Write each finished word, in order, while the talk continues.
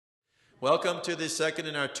Welcome to the second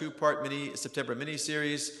in our two-part September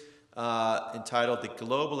mini-series entitled The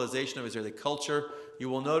Globalization of Israeli Culture. You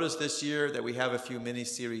will notice this year that we have a few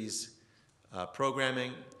mini-series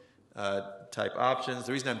programming type options.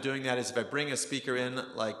 The reason I'm doing that is if I bring a speaker in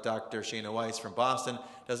like Dr. Shana Weiss from Boston,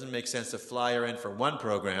 it doesn't make sense to fly her in for one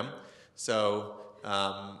program. So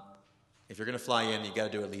if you're going to fly in, you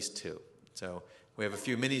got to do at least two. So we have a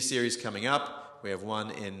few mini-series coming up. We have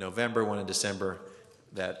one in November, one in December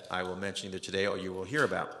that I will mention either today or you will hear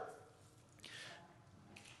about.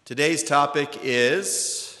 Today's topic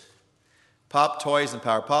is Pop Toys and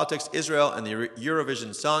Power Politics, Israel and the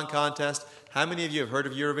Eurovision Song Contest. How many of you have heard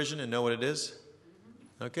of Eurovision and know what it is?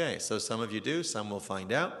 Okay, so some of you do, some will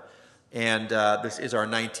find out. And this is our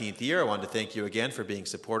 19th year. I wanted to thank you again for being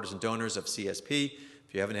supporters and donors of CSP.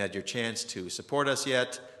 If you haven't had your chance to support us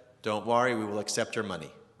yet, don't worry, we will accept your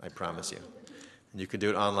money, I promise you. And you can do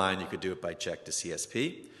it online, you could do it by check to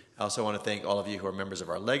CSP. I also want to thank all of you who are members of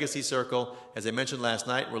our Legacy Circle. As I mentioned last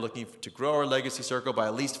night, we're looking to grow our Legacy Circle by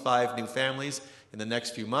at least 5 new families in the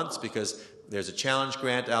next few months because there's a challenge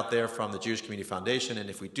grant out there from the Jewish Community Foundation, and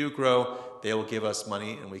if we do grow, they will give us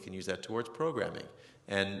money and we can use that towards programming.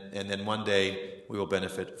 And then one day we will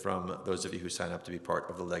benefit from those of you who sign up to be part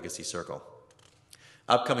of the Legacy Circle.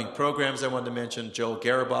 Upcoming programs I wanted to mention, Joel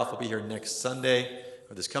Garaboff will be here next Sunday,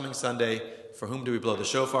 or this coming Sunday. For Whom Do We Blow the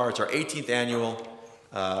Shofar? It's our 18th annual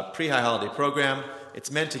pre-high holiday program.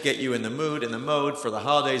 It's meant to get you in the mood, in the mode for the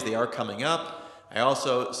holidays. They are coming up. I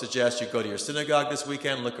also suggest you go to your synagogue this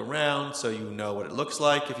weekend, look around so you know what it looks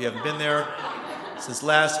like if you haven't been there since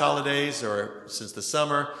last holidays or since the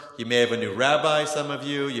summer. You may have a new rabbi, some of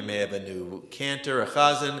you. You may have a new cantor, a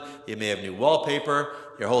chazan. You may have new wallpaper.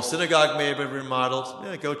 Your whole synagogue may have been remodeled.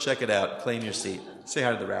 Yeah, go check it out. Claim your seat. Say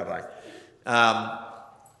hi to the rabbi.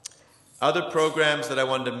 Other programs that I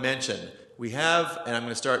wanted to mention. We have, and I'm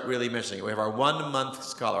going to start really mentioning it, we have our 1-month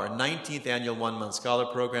scholar, our 19th annual 1-month scholar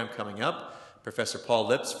program coming up. Professor Paul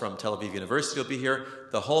Lips from Tel Aviv University will be here.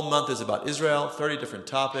 The whole month is about Israel, 30 different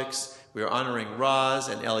topics. We are honoring Roz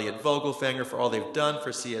and Elliot Vogelfanger for all they've done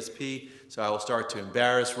for CSP. So I will start to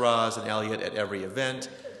embarrass Roz and Elliot at every event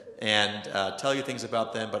and tell you things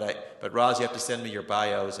about them. But Roz, you have to send me your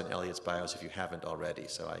bios and Elliot's bios if you haven't already,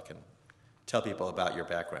 so I can tell people about your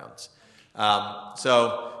backgrounds.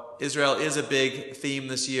 So Israel is a big theme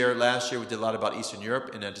this year. Last year we did a lot about Eastern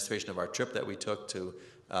Europe in anticipation of our trip that we took to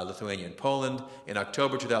Lithuania and Poland. In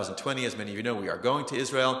October 2020, as many of you know, we are going to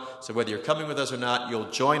Israel. So whether you're coming with us or not, you'll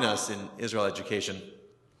join us in Israel education.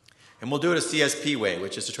 And we'll do it a CSP way,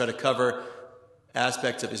 which is to try to cover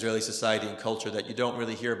aspects of Israeli society and culture that you don't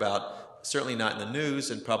really hear about, certainly not in the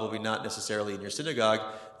news and probably not necessarily in your synagogue.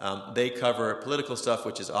 They cover political stuff,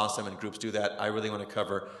 which is awesome, and groups do that. I really want to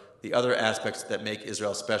cover the other aspects that make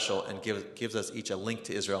Israel special and gives us each a link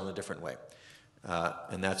to Israel in a different way.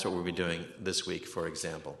 And that's what we'll be doing this week, for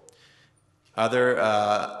example. Other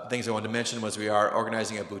things I wanted to mention was we are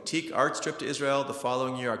organizing a boutique arts trip to Israel the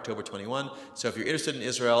following year, October 21. So if you're interested in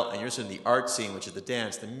Israel and you're interested in the art scene, which is the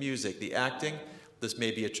dance, the music, the acting, this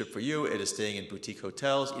may be a trip for you. It is staying in boutique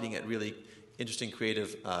hotels, eating at really interesting,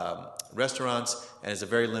 creative restaurants, and it's a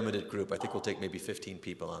very limited group. I think we'll take maybe 15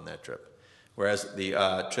 people on that trip. Whereas the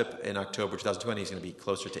trip in October 2020 is going to be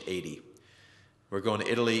closer to 80. We're going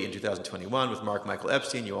to Italy in 2021 with Mark Michael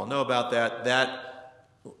Epstein. You all know about that.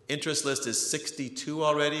 That interest list is 62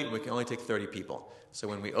 already. We can only take 30 people. So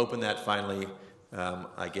when we open that finally,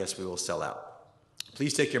 I guess we will sell out.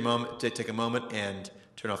 Please take a moment and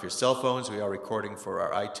turn off your cell phones. We are recording for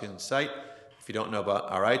our iTunes site. If you don't know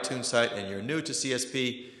about our iTunes site and you're new to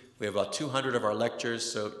CSP, we have about 200 of our lectures.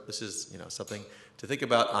 So this is something to think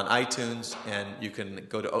about on iTunes, and you can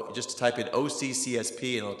go to just type in OCCSP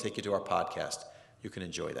and it'll take you to our podcast. You can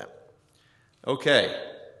enjoy that. Okay.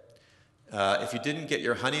 If you didn't get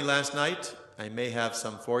your honey last night, I may have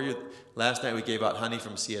some for you. Last night we gave out honey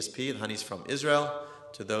from CSP, and honey's from Israel,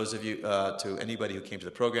 to those of you, to anybody who came to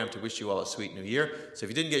the program, to wish you all a sweet new year. So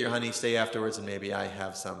if you didn't get your honey, stay afterwards and maybe I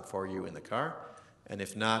have some for you in the car. And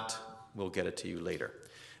if not, we'll get it to you later.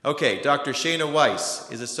 Okay, Dr. Shana Weiss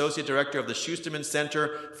is Associate Director of the Schusterman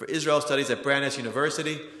Center for Israel Studies at Brandeis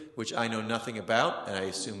University, which I know nothing about, and I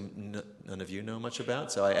assume none of you know much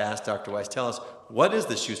about. So I asked Dr. Weiss, tell us, what is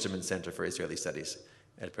the Schusterman Center for Israeli Studies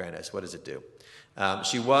at Brandeis? What does it do?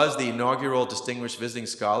 She was the inaugural Distinguished Visiting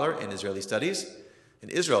Scholar in Israel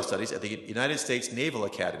Studies at the United States Naval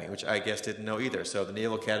Academy, which I guess didn't know either. So the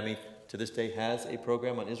Naval Academy to this day has a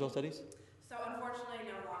program on Israel Studies? So unfortunately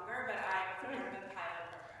no longer, but I prepared the pilot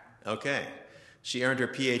program. Okay. She earned her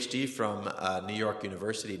PhD from New York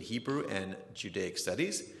University in Hebrew and Judaic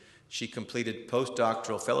Studies. She completed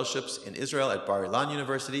postdoctoral fellowships in Israel at Bar Ilan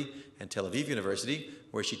University and Tel Aviv University,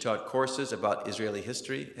 where she taught courses about Israeli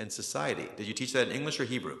history and society. Did you teach that in English or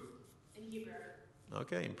Hebrew? In Hebrew.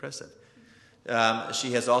 Okay, impressive.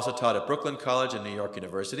 She has also taught at Brooklyn College and New York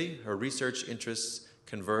University. Her research interests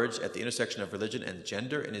converge at the intersection of religion and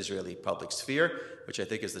gender in Israeli public sphere, which I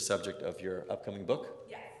think is the subject of your upcoming book.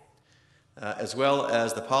 Yes. As well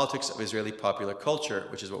as the politics of Israeli popular culture,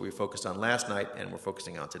 which is what we focused on last night and we're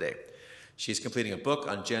focusing on today. She's completing a book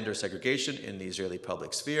on gender segregation in the Israeli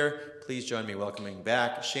public sphere. Please join me welcoming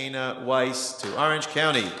back Shayna Weiss to Orange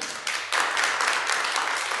County.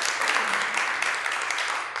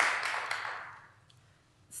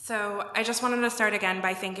 So I just wanted to start again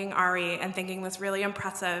by thanking Ari and thanking this really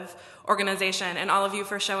impressive organization and all of you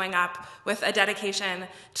for showing up with a dedication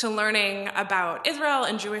to learning about Israel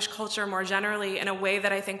and Jewish culture more generally in a way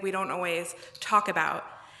that I think we don't always talk about,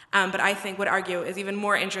 but I think would argue is even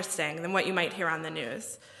more interesting than what you might hear on the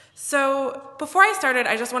news. So before I started,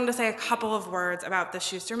 I just wanted to say a couple of words about the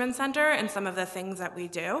Schusterman Center and some of the things that we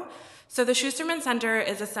do. So the Schusterman Center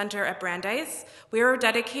is a center at Brandeis. We are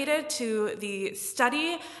dedicated to the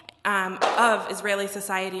study of Israeli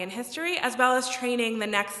society and history, as well as training the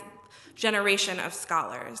next generation of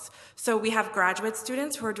scholars. So we have graduate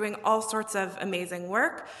students who are doing all sorts of amazing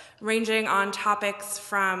work, ranging on topics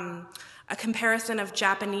from a comparison of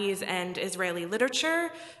Japanese and Israeli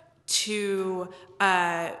literature to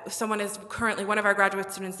one of our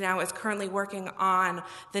graduate students now is currently working on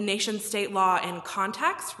the nation-state law in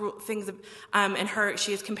context,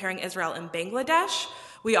 she is comparing Israel and Bangladesh.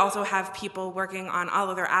 We also have people working on all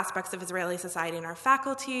other aspects of Israeli society in our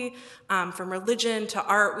faculty, from religion to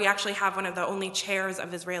art. We actually have one of the only chairs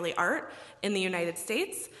of Israeli art in the United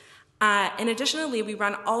States. And additionally, we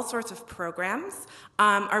run all sorts of programs.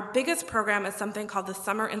 Our biggest program is something called the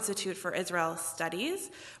Summer Institute for Israel Studies,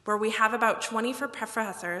 where we have about 24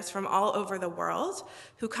 professors from all over the world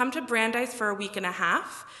who come to Brandeis for a week and a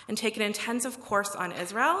half and take an intensive course on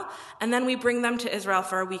Israel, and then we bring them to Israel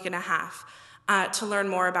for a week and a half to learn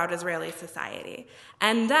more about Israeli society.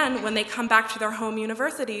 And then when they come back to their home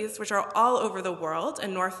universities, which are all over the world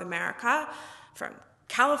in North America, from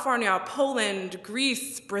California, Poland,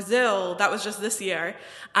 Greece, Brazil, that was just this year.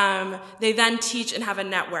 They then teach and have a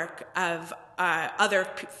network of other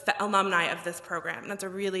alumni of this program. That's a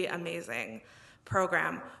really amazing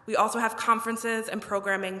program. We also have conferences and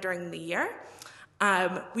programming during the year.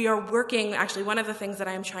 We are working, actually one of the things that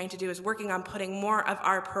I'm trying to do is working on putting more of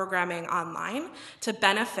our programming online to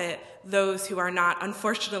benefit those who are not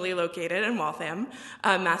unfortunately located in Waltham,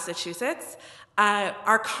 Massachusetts.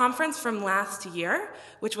 Our conference from last year,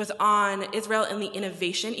 which was on Israel and the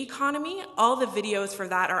innovation economy, all the videos for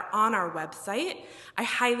that are on our website. I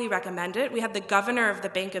highly recommend it. We had the governor of the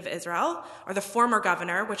Bank of Israel, or the former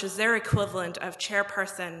governor, which is their equivalent of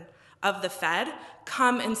chairperson of the Fed,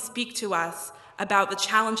 come and speak to us about the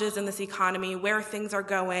challenges in this economy, where things are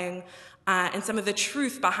going, and some of the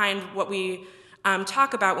truth behind what we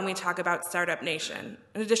talk about when we talk about Startup Nation,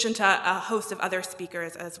 in addition to a host of other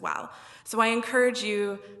speakers as well. So I encourage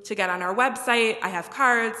you to get on our website. I have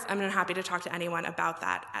cards. I'm happy to talk to anyone about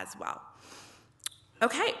that as well.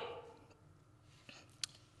 Okay.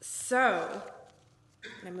 So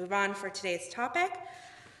I'm going to move on for today's topic.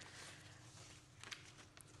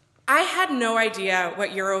 I had no idea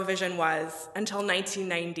what Eurovision was until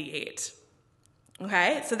 1998.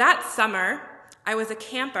 Okay, so that summer, I was a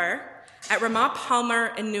camper at Ramah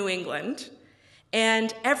Palmer in New England,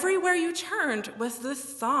 and everywhere you turned was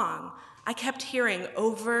this song I kept hearing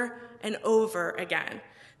over and over again.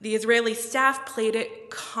 The Israeli staff played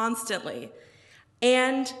it constantly,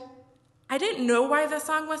 and I didn't know why the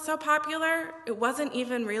song was so popular. It wasn't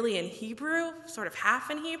even really in Hebrew, sort of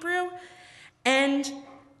half in Hebrew, and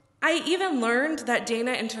I even learned that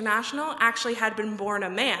Dana International actually had been born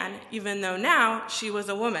a man, even though now she was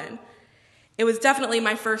a woman. It was definitely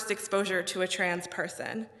my first exposure to a trans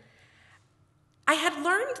person. I had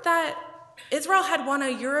learned that Israel had won a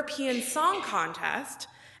European Song Contest,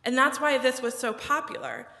 and that's why this was so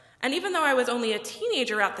popular. And even though I was only a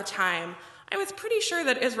teenager at the time, I was pretty sure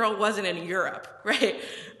that Israel wasn't in Europe, right?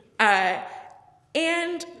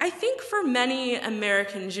 And I think for many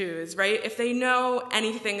American Jews, right, if they know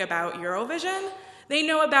anything about Eurovision, they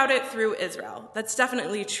know about it through Israel. That's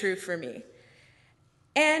definitely true for me.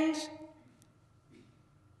 And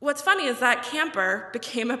what's funny is that camper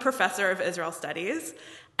became a professor of Israel studies,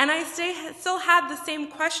 and I still had the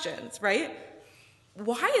same questions, right?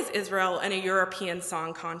 Why is Israel in a European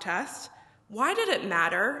Song Contest? Why did it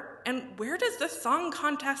matter? And where does the song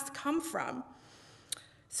contest come from?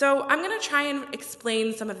 So I'm going to try and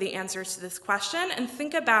explain some of the answers to this question and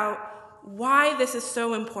think about why this is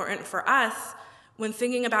so important for us when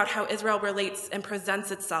thinking about how Israel relates and presents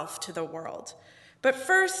itself to the world. But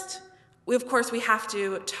first, of course, we have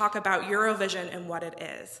to talk about Eurovision and what it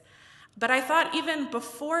is. But I thought even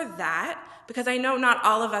before that, because I know not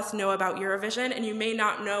all of us know about Eurovision, and you may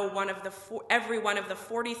not know every one of the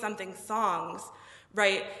 40-something songs,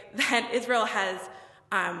 right, that Israel has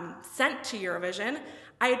sent to Eurovision,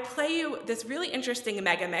 I'd play you this really interesting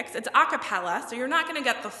mega mix. It's a cappella, so you're not going to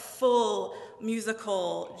get the full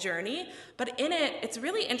musical journey, but in it, it's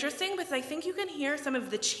really interesting because I think you can hear some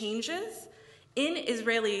of the changes in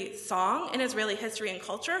Israeli song, in Israeli history and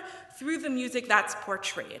culture, through the music that's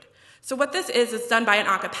portrayed. So what this is, it's done by an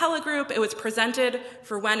a cappella group. It was presented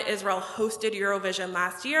for when Israel hosted Eurovision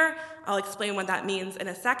last year. I'll explain what that means in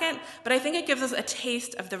a second, but I think it gives us a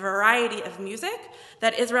taste of the variety of music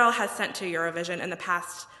that Israel has sent to Eurovision in the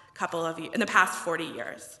past 40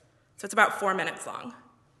 years. So it's about 4 minutes long.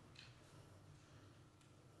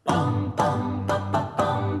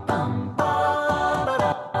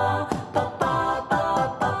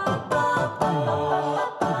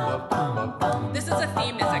 This is a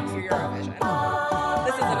theme music for Eurovision.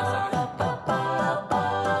 This isn't a song.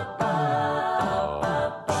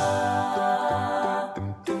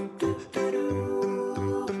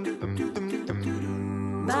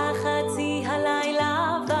 בחצי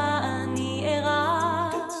הלילה ואני ערה,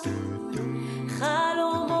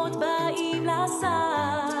 חלומות באים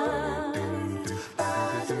לסל,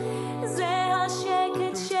 זה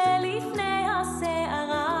השקט שלפני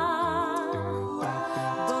הסערה,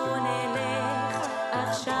 בוא נלך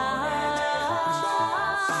עכשיו.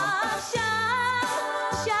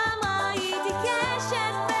 שם ראיתי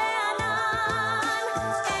קשת בענן,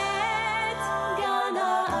 את גן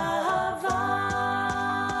האהבה.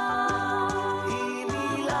 היא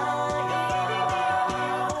מילה,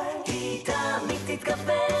 היא תמיד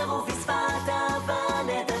תתגבר ובשפת אהבה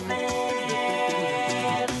נדבר.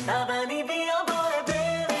 אבני ביום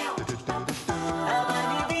בועבר,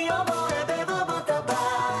 אבני ביום בועבר בוא תבא.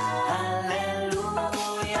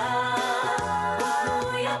 הללויה,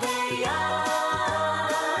 ותלויה ביד,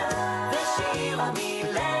 ושירה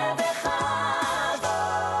מלב אחד.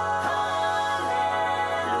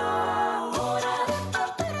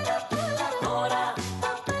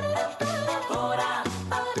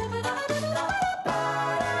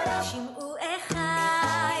 שמעו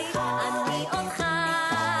אחי, אני עוד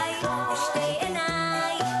חי, ושתי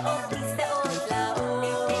עיניי עוד נישאות לאור.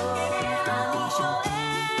 אני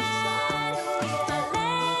שואל,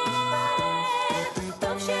 מתפלל,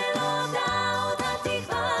 טוב שלא דעות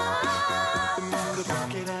התקווה.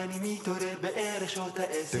 בבוקר אני מתעורר בערך שעות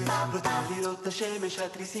 10, רוצה לראות את השמש,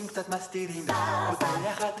 התריסים קצת מסתירים,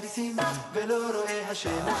 פותח התריסים ולא רואה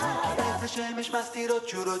השמש, כי את השמש מסתירות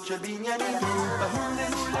שורות של בניינים. בהולה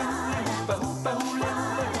הולה הולה, בהופה הולה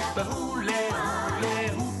הולה, בהולה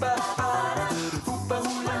הולה הופה, הופה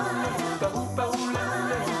הולה הולה, בהופה הולה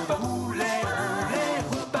הולה, בהולה הולה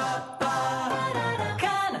הופה.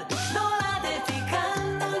 כאן נולדתי,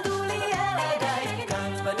 כאן נולדו לי ילדיי,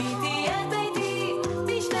 כאן בניתי את ביתי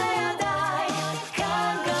בשתי ידיי,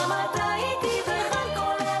 כאן גם אתה איתי וכאן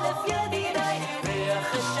כל 1,000 ידידיי,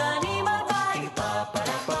 ואחרי שנים 2000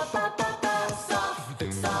 סוף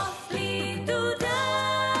סוף לי תודה.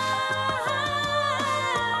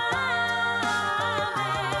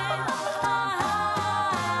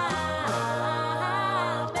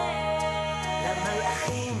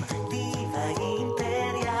 למלאכים דיב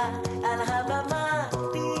האימפריה, על הבמה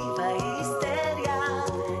דיב ההיסטריה,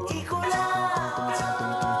 היא כולה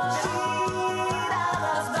שיר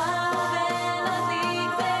אהבה.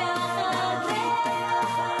 ונדליק ביחד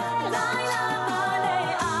לילה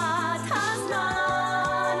בלעת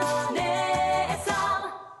הזמן נעצר.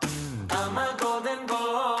 I'm a golden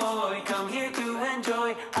boy, come here to enjoy.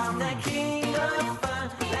 I'm the king of fun,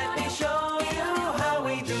 let me show you how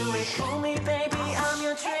we do it. Pull me baby, I'm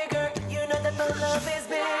your trigger, you know that the love is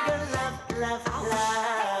bigger. Love, love,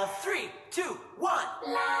 love. 3, 2, 1.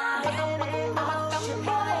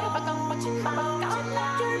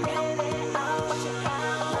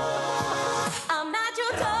 I'm not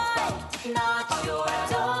your toy, not your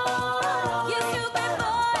toy. You stupid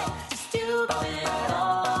boy, stupid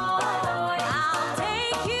boy. I'll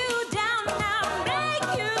take you down and I'll make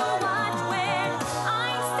you watch when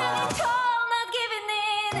I'm standing tall, not giving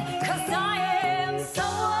in. 'Cause I am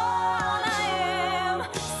someone, I am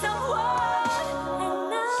someone. And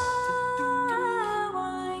now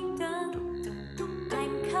I'm done,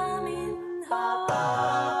 I'm coming home.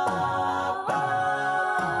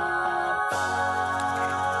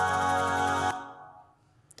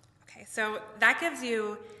 gives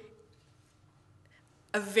you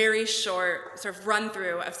a very short sort of run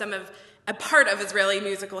through of a part of Israeli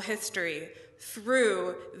musical history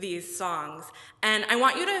through these songs. And I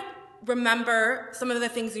want you to remember some of the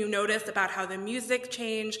things you noticed about how the music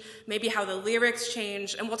changed, maybe how the lyrics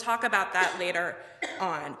changed, and we'll talk about that later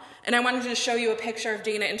on. And I wanted to show you a picture of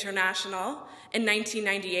Dana International in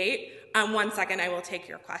 1998. 1 second, I will take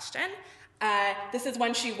your question. This is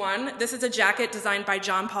when she won. This is a jacket designed by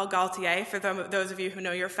Jean-Paul Gaultier, for those of you who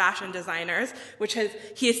know your fashion designers, which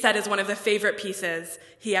he has said is one of the favorite pieces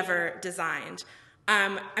he ever designed.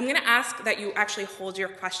 I'm going to ask that you actually hold your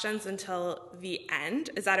questions until the end.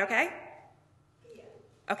 Is that okay? Yeah.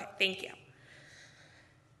 Okay, thank you.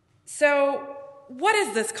 So, what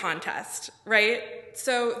is this contest, right?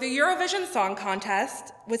 So, the Eurovision Song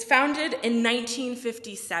Contest was founded in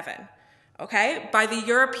 1957, okay, by the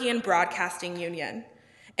European Broadcasting Union.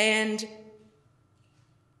 And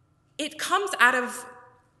it comes out of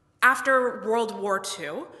after World War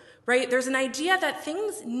II, right? There's an idea that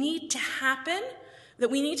things need to happen, that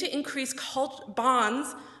we need to increase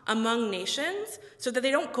bonds among nations so that they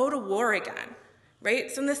don't go to war again, right?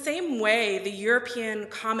 So in the same way the European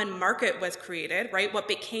Common Market was created, right, what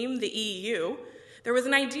became the EU, there was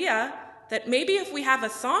an idea that maybe if we have a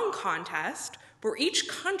song contest where each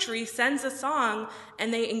country sends a song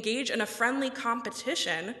and they engage in a friendly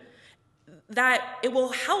competition, that it will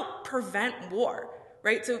help prevent war,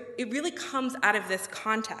 right? So it really comes out of this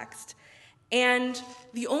context. And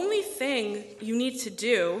the only thing you need to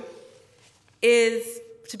do is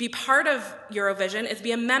to be part of Eurovision is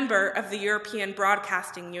be a member of the European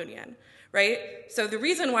Broadcasting Union, right? So the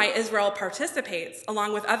reason why Israel participates,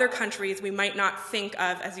 along with other countries we might not think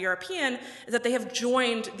of as European, is that they have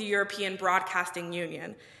joined the European Broadcasting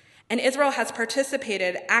Union. And Israel has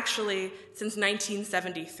participated actually since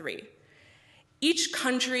 1973. Each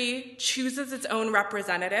country chooses its own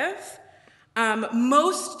representative.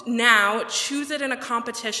 Most now choose it in a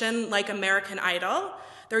competition like American Idol.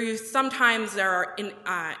 Sometimes there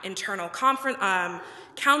are internal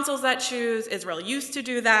councils that choose. Israel used to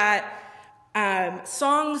do that.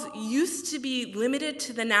 Songs used to be limited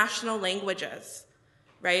to the national languages,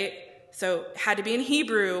 right? So it had to be in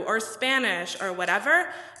Hebrew or Spanish or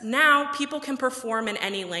whatever. Now people can perform in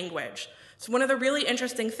any language. So one of the really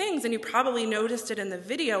interesting things, and you probably noticed it in the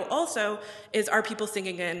video also, is are people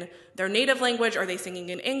singing in their native language? Are they singing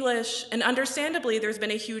in English? And understandably, there's been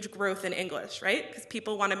a huge growth in English, right? Because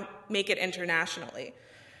people want to make it internationally.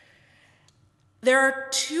 There are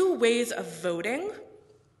two ways of voting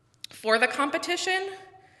for the competition.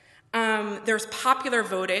 There's popular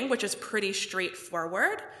voting, which is pretty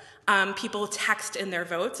straightforward. People text in their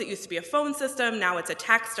votes. It used to be a phone system. Now it's a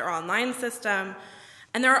text or online system.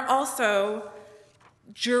 And there are also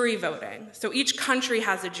jury voting. So each country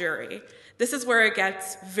has a jury. This is where it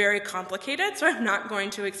gets very complicated, so I'm not going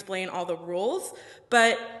to explain all the rules.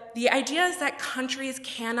 But the idea is that countries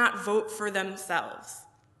cannot vote for themselves.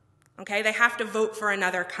 Okay? They have to vote for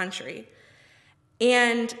another country.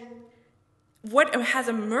 And what has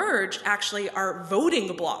emerged actually are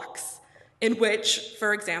voting blocks, in which,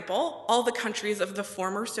 for example, all the countries of the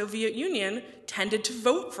former Soviet Union tended to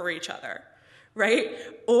vote for each other. Right?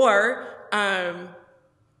 Or,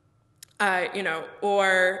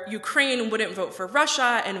 or Ukraine wouldn't vote for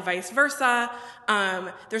Russia and vice versa.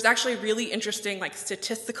 There's actually really interesting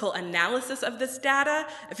statistical analysis of this data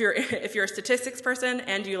if you're a statistics person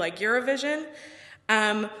and you like Eurovision.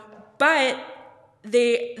 But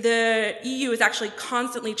the EU has actually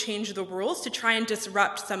constantly changed the rules to try and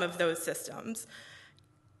disrupt some of those systems.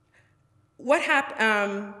 What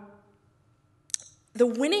happened? The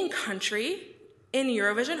winning country in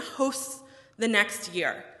Eurovision hosts the next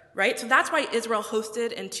year, right? So that's why Israel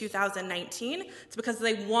hosted in 2019. It's because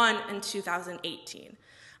they won in 2018.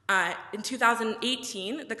 In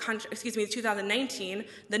 2019, 2019,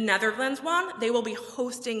 the Netherlands won. They will be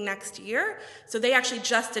hosting next year. So they actually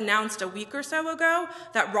just announced a week or so ago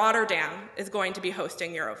that Rotterdam is going to be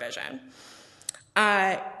hosting Eurovision.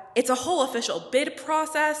 It's a whole official bid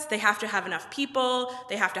process. They have to have enough people.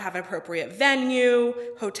 They have to have an appropriate venue,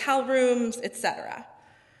 hotel rooms, etc.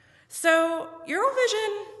 So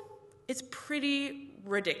Eurovision is pretty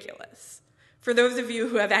ridiculous for those of you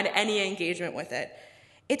who have had any engagement with it.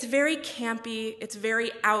 It's very campy. It's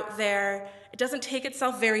very out there. It doesn't take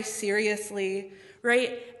itself very seriously,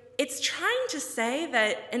 right? It's trying to say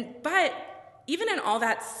that, but even in all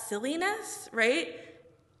that silliness, right?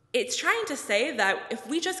 It's trying to say that if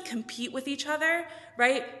we just compete with each other,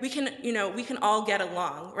 right, we can all get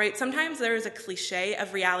along, right? Sometimes there is a cliche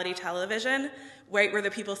of reality television, right, where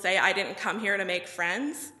the people say, I didn't come here to make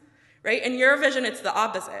friends, right? In Eurovision, it's the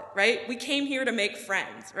opposite, right? We came here to make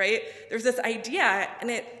friends, right? There's this idea,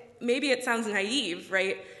 and maybe it sounds naive,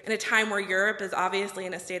 right, in a time where Europe is obviously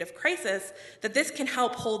in a state of crisis, that this can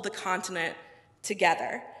help hold the continent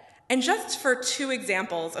together. And just for 2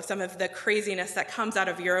 examples of some of the craziness that comes out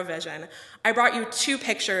of Eurovision, I brought you 2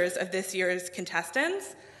 pictures of this year's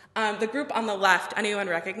contestants. The group on the left, anyone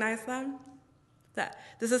recognize them?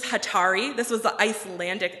 This is Hatari. This was the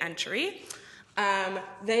Icelandic entry.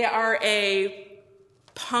 They are a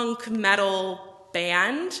punk metal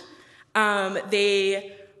band.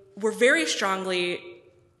 They were very strongly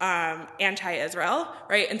anti-Israel,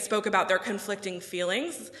 right, and spoke about their conflicting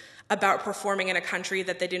feelings about performing in a country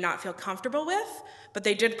that they did not feel comfortable with, but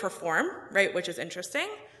they did perform, right, which is interesting.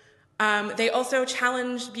 They also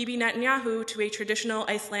challenged Bibi Netanyahu to a traditional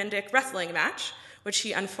Icelandic wrestling match, which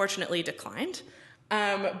he unfortunately declined.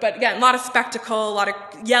 But again, a lot of spectacle, a lot of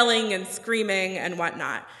yelling and screaming and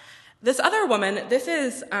whatnot. This other woman, this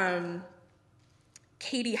is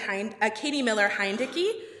Katie Miller Heindicke.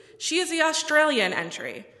 She is the Australian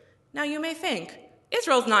entry. Now you may think,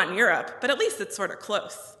 Israel's not in Europe, but at least it's sort of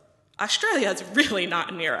close. Australia is really not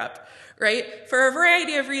in Europe, right? For a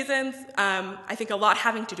variety of reasons, I think a lot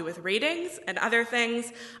having to do with ratings and other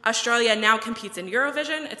things. Australia now competes in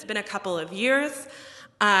Eurovision. It's been a couple of years.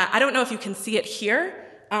 I don't know if you can see it here.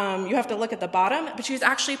 You have to look at the bottom, but she's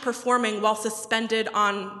actually performing while suspended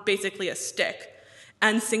on basically a stick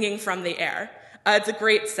and singing from the air. It's a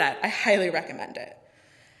great set. I highly recommend it.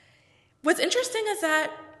 What's interesting is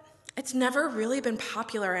that it's never really been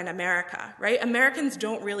popular in America, right? Americans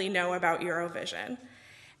don't really know about Eurovision.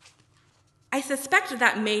 I suspect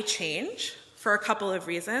that may change for a couple of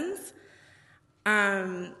reasons.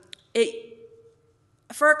 For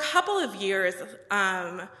a couple of years,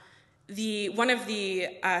 one of the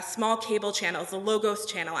small cable channels, the Logos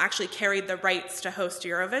channel, actually carried the rights to host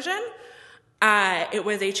Eurovision. It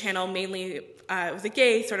was a channel mainly, it was a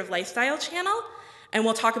gay sort of lifestyle channel, and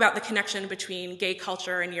we'll talk about the connection between gay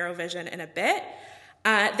culture and Eurovision in a bit.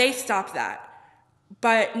 They stopped that.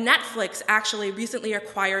 But Netflix actually recently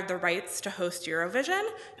acquired the rights to host Eurovision.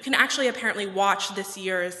 You can actually apparently watch this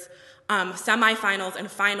year's semifinals and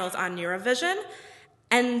finals on Eurovision.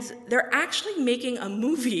 And they're actually making a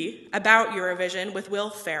movie about Eurovision with Will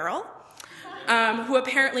Ferrell, who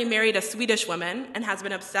apparently married a Swedish woman and has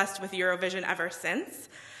been obsessed with Eurovision ever since.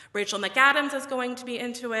 Rachel McAdams is going to be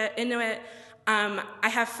into it. I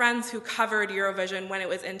have friends who covered Eurovision when it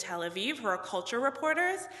was in Tel Aviv, who are culture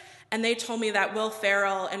reporters, and they told me that Will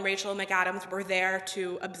Ferrell and Rachel McAdams were there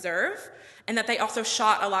to observe, and that they also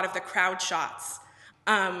shot a lot of the crowd shots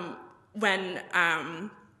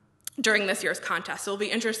during this year's contest. So it'll be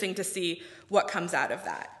interesting to see what comes out of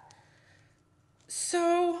that.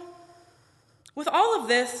 So with all of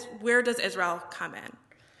this, where does Israel come in,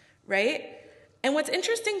 right? And what's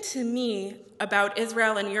interesting to me about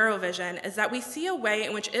Israel and Eurovision is that we see a way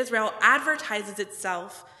in which Israel advertises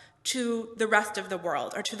itself to the rest of the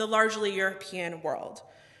world, or to the largely European world,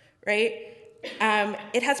 right?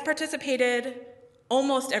 It has participated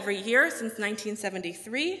almost every year since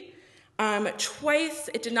 1973. Twice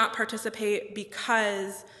it did not participate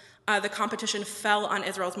because the competition fell on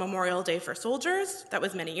Israel's Memorial Day for Soldiers. That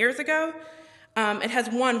was many years ago. It has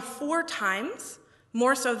won 4 times,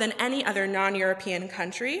 more so than any other non-European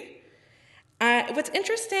country. What's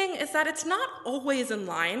interesting is that it's not always in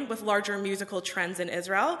line with larger musical trends in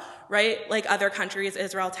Israel, right? Like other countries,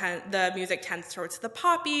 the music tends towards the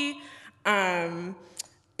poppy.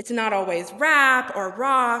 It's not always rap or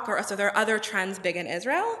rock, so there are other trends big in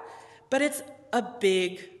Israel, but it's a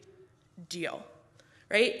big deal,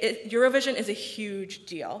 right? Eurovision is a huge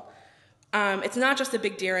deal. It's not just a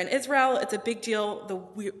big deal in Israel, it's a big deal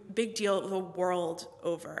the world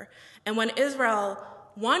over. And when Israel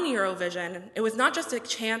won Eurovision, it was not just a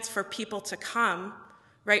chance for people to come,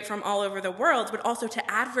 right, from all over the world, but also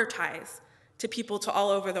to advertise to people to all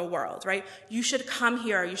over the world, right? You should come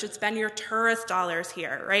here, you should spend your tourist dollars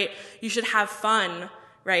here, right? You should have fun,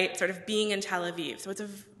 right, sort of being in Tel Aviv. So it's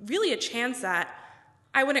really a chance that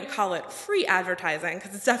I wouldn't call it free advertising,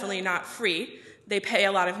 because it's definitely not free. They pay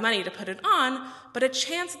a lot of money to put it on, but a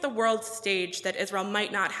chance at the world stage that Israel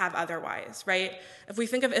might not have otherwise, right? If we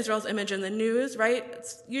think of Israel's image in the news, right,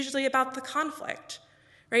 it's usually about the conflict,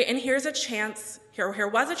 right? And here was a chance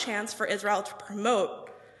for Israel to promote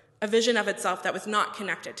a vision of itself that was not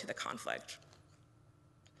connected to the conflict.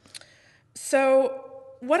 So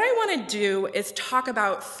what I want to do is talk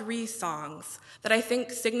about 3 songs that I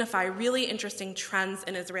think signify really interesting trends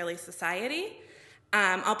in Israeli society.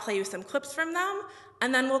 I'll play you some clips from them,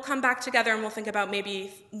 and then we'll come back together and we'll think about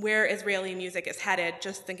maybe where Israeli music is headed,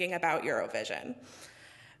 just thinking about Eurovision.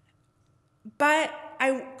 But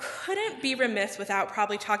I couldn't be remiss without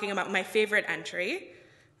probably talking about my favorite entry.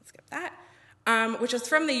 Let's skip that. Which is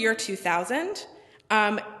from the year 2000.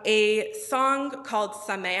 A song called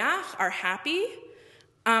Sameach, or Happy.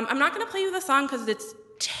 I'm not going to play you the song because it's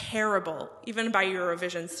terrible, even by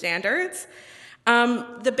Eurovision standards.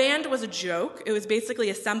 The band was a joke. It was basically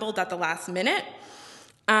assembled at the last minute.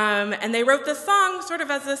 And they wrote this song sort of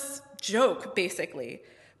as this joke, basically.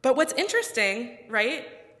 But what's interesting, right,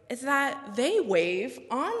 is that they wave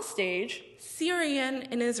on stage Syrian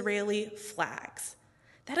and Israeli flags.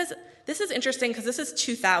 This is interesting because this is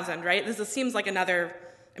 2000, right? This seems like another,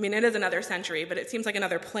 it is another century, but it seems like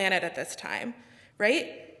another planet at this time,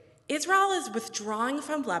 right? Israel is withdrawing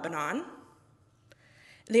from Lebanon.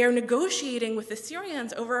 They are negotiating with the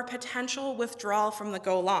Syrians over a potential withdrawal from the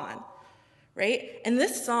Golan, right? And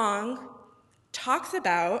this song talks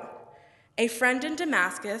about a friend in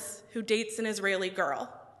Damascus who dates an Israeli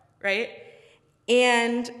girl, right?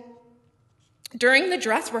 And during the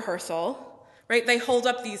dress rehearsal, right, they hold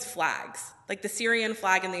up these flags, like the Syrian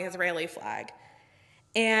flag and the Israeli flag.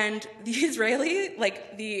 And the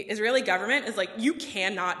Israeli government is like, you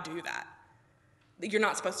cannot do that. You're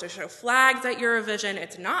not supposed to show flags at Eurovision.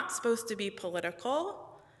 It's not supposed to be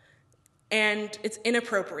political. And it's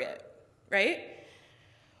inappropriate, right?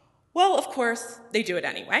 Well, of course, they do it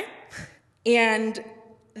anyway. And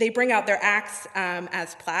they bring out their acts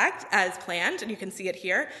as planned, and you can see it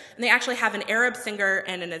here. And they actually have an Arab singer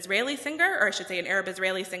and an Israeli singer, or I should say an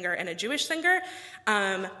Arab-Israeli singer and a Jewish singer,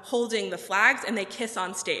 holding the flags, and they kiss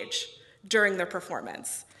on stage during their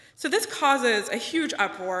performance. So this causes a huge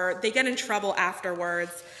uproar. They get in trouble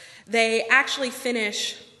afterwards. They actually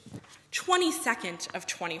finish 22nd of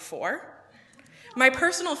 24. My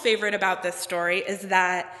personal favorite about this story is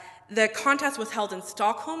that the contest was held in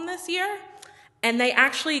Stockholm this year, and they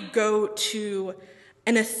actually go to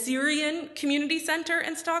an Assyrian community center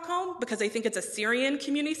in Stockholm because they think it's a Syrian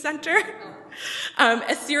community center.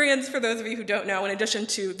 Assyrians, for those of you who don't know, in addition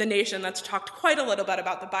to the nation that's talked quite a little bit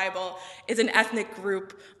about the Bible, is an ethnic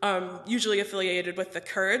group usually affiliated with the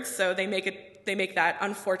Kurds, so they make that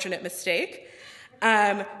unfortunate mistake.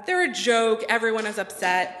 They're a joke, everyone is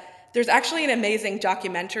upset. There's actually an amazing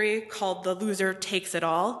documentary called The Loser Takes It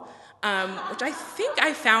All, which I think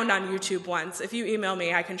I found on YouTube once. If you email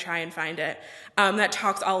me, I can try and find it, that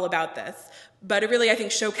talks all about this. But it really, I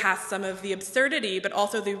think, showcases some of the absurdity, but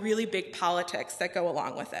also the really big politics that go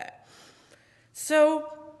along with it.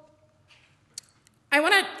 So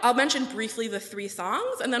I'll mention briefly the three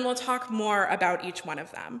songs, and then we'll talk more about each one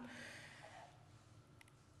of them.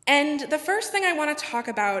 And the first thing I want to talk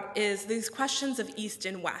about is these questions of East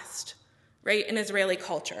and West, right, in Israeli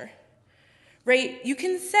culture. Right? You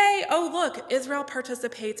can say, oh, look, Israel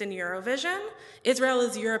participates in Eurovision. Israel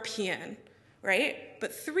is European, right?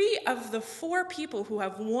 But 3 of the 4 people who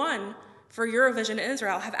have won for Eurovision in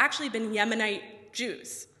Israel have actually been Yemenite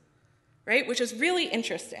Jews, right? Which is really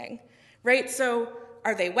interesting, right? So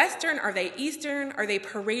are they Western? Are they Eastern? Are they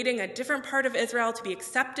parading a different part of Israel to be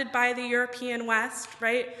accepted by the European West,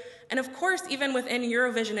 right? And of course, even within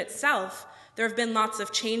Eurovision itself, there have been lots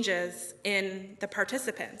of changes in the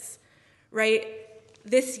participants. Right?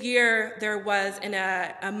 This year, there was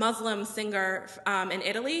a Muslim singer in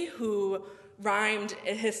Italy who rhymed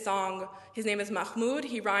his song. His name is Mahmoud.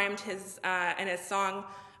 He rhymed in his song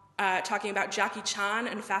talking about Jackie Chan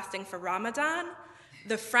and fasting for Ramadan.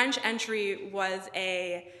 The French entry was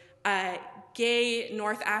a gay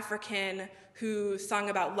North African who sung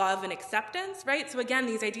about love and acceptance, right? So again,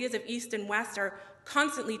 these ideas of East and West are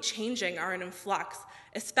constantly changing, are in flux,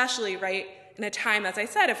 especially, right, in a time, as I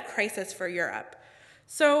said, of crisis for Europe.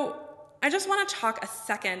 So I just want to talk a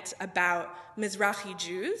second about Mizrahi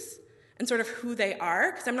Jews and sort of who they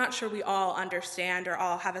are, because I'm not sure we all understand or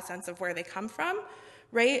all have a sense of where they come from,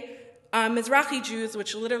 right? Mizrahi Jews,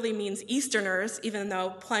 which literally means Easterners, even though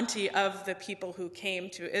plenty of the people who came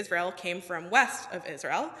to Israel came from west of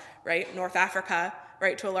Israel, right? North Africa,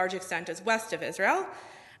 right, to a large extent is west of Israel.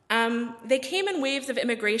 They came in waves of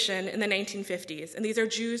immigration in the 1950s, and these are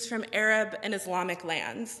Jews from Arab and Islamic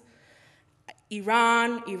lands.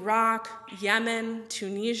 Iran, Iraq, Yemen,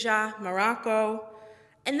 Tunisia, Morocco,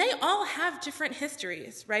 and they all have different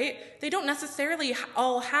histories, right? They don't necessarily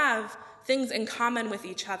all have things in common with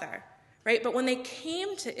each other, right? But when they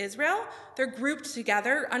came to Israel, they're grouped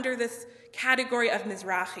together under this category of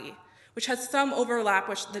Mizrahi, which has some overlap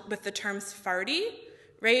with the term Sephardi,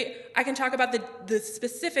 right? I can talk about the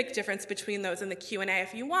specific difference between those in the Q&A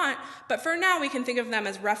if you want, but for now we can think of them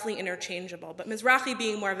as roughly interchangeable, but Mizrahi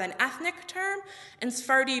being more of an ethnic term and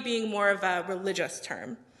Sephardi being more of a religious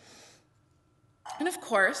term. And of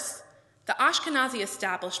course, the Ashkenazi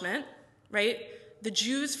establishment, right? The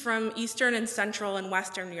Jews from Eastern and Central and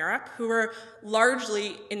Western Europe, who were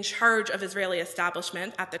largely in charge of Israeli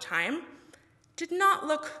establishment at the time, did not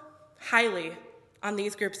look highly on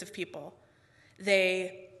these groups of people.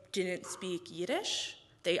 They didn't speak Yiddish.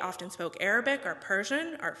 They often spoke Arabic or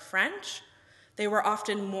Persian or French. They were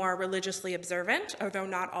often more religiously observant, although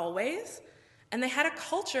not always. And they had a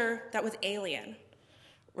culture that was alien,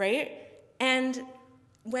 right? And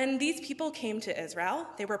when these people came to Israel,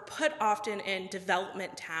 they were put often in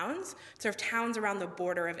development towns, sort of towns around the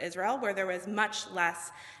border of Israel, where there was much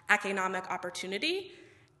less economic opportunity,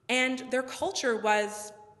 and their culture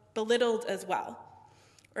was belittled as well,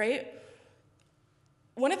 right?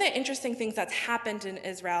 One of the interesting things that's happened in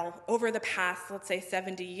Israel over the past, let's say,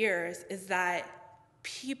 70 years is that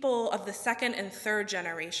people of the second and third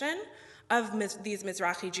generation of these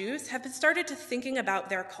Mizrahi Jews have started to thinking about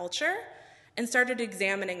their culture and started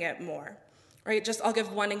examining it more, right? Just I'll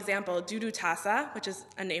give one example. Dudu Tassa, which is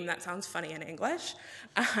a name that sounds funny in English,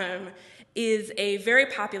 is a very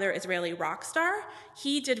popular Israeli rock star.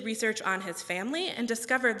 He did research on his family and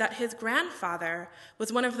discovered that his grandfather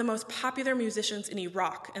was one of the most popular musicians in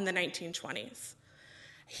Iraq in the 1920s.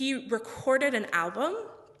 He recorded an album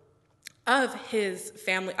of his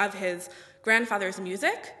family, of his grandfather's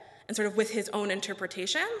music, and sort of with his own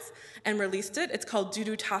interpretations, and released it. It's called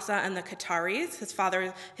Dudu Tassa and the Qataris.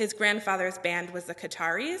 His grandfather's band was the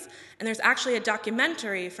Qataris, and there's actually a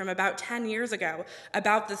documentary from about 10 years ago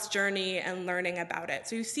about this journey and learning about it.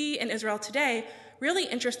 So you see in Israel today really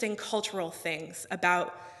interesting cultural things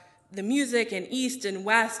about the music in East and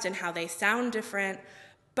West and how they sound different.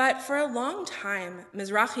 But for a long time,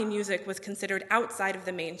 Mizrahi music was considered outside of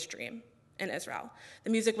the mainstream in Israel. The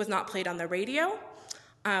music was not played on the radio.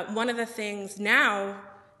 One of the things now,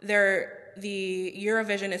 the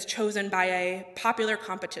Eurovision is chosen by a popular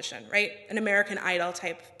competition, right? An American Idol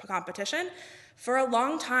type competition. For a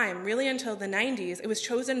long time, really until the 90s, it was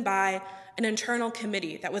chosen by an internal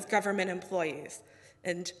committee that was government employees.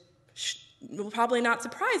 And it will probably not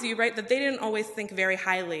surprise you, right, that they didn't always think very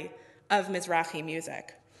highly of Mizrahi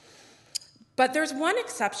music. But there's one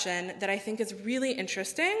exception that I think is really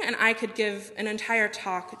interesting, and I could give an entire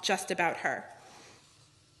talk just about her.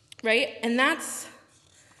 Right? And that's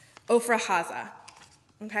Ofra Haza.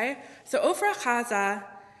 Okay? So Ofra Haza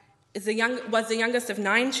was the youngest of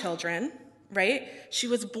 9 children, right? She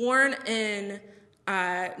was born in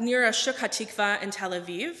near Shuk HaTikva in Tel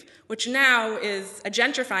Aviv, which now is a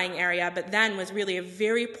gentrifying area, but then was really a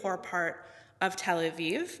very poor part of Tel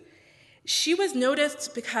Aviv. She was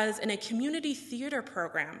noticed because in a community theater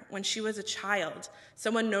program when she was a child,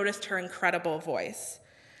 someone noticed her incredible voice.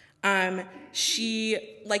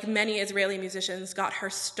 She, like many Israeli musicians, got her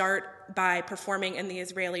start by performing in the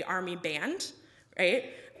Israeli army band,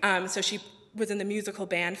 right? So she was in the musical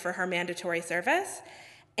band for her mandatory service.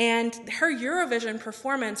 And her Eurovision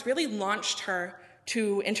performance really launched her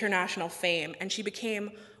to international fame, and she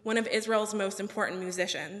became one of Israel's most important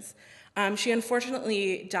musicians. She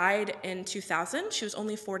unfortunately died in 2000. She was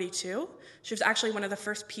only 42. She was actually one of the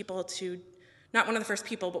first people to not one of the first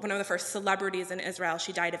people, but one of the first celebrities in Israel.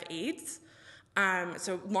 She died of AIDS.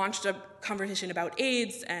 So launched a conversation about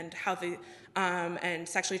AIDS and how and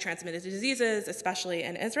sexually transmitted diseases, especially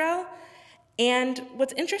in Israel. And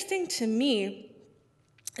what's interesting to me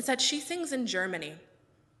is that she sings in Germany,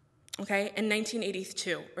 okay, in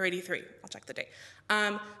 1982 or 83. I'll check the date.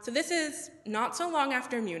 So this is not so long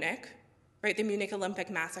after Munich, right, the Munich Olympic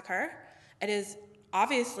massacre. It is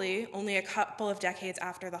obviously only a couple of decades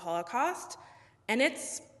after the Holocaust. And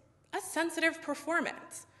it's a sensitive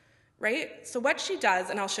performance, right? So what she does,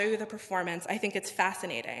 and I'll show you the performance, I think it's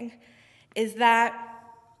fascinating, is that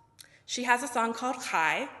she has a song called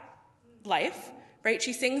Chai, Life, right?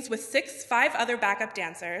 She sings with 5 other backup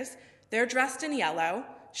dancers. They're dressed in yellow.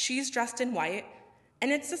 She's dressed in white.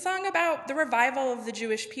 And it's a song about the revival of the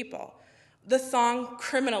Jewish people. The song,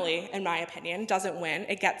 criminally, in my opinion, doesn't win.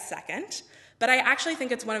 It gets second. But I actually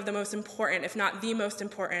think it's one of the most important, if not the most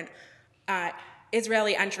important,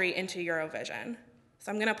 Israeli entry into Eurovision.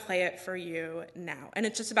 So I'm going to play it for you now. And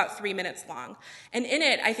it's just about 3 minutes long. And in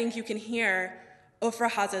it, I think you can hear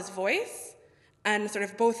Ofra Haza's voice and sort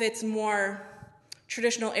of both its more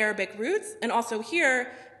traditional Arabic roots and also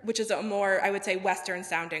here, which is a more, I would say,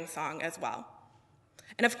 Western-sounding song as well.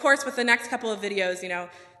 And of course, with the next couple of videos,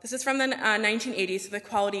 this is from the 1980s, so the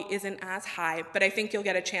quality isn't as high, but I think you'll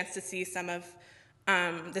get a chance to see some of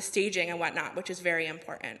the staging and whatnot, which is very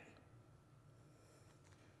important.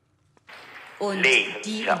 Und die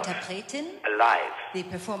Interpretin, the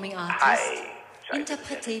performing artist,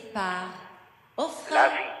 interprétée par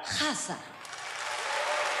Ofra Haza.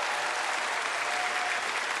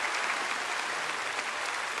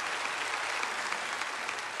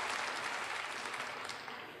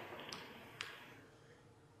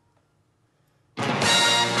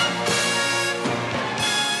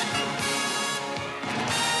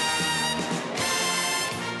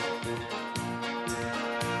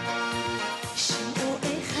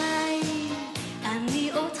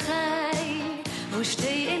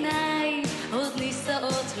 עוד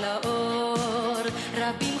נישאות לאור,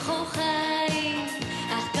 רבים חוכי,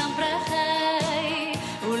 אך גם פרחי,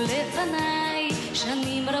 ולפניי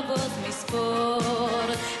שנים רבות מספור.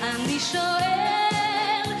 אני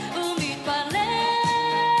שואל ומתפלל,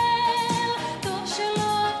 טוב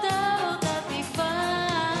שלא עבדה אותה תקווה.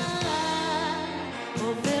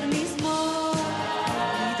 עובר מזמור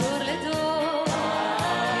מדור לדור,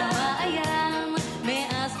 כמעיין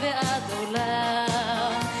מאז ועד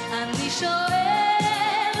עולם. אני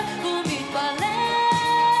שואל ומתפלל,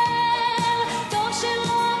 טוב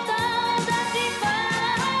שלא עבדה אותה תקווה.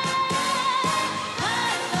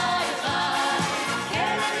 חי חי חי,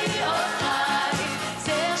 כן אני עוד חי,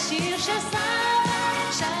 זה השיר שסבא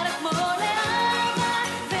שר כמו לאבא,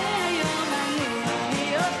 והיום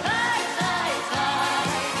אני עוד חי חי חי,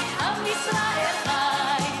 עם ישראל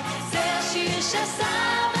חי, זה השיר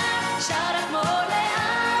שסבא שר כמו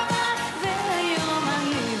לאבא, והיום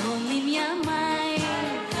אני הונים ימיי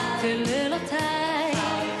ולילותיי,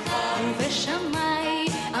 ובשמי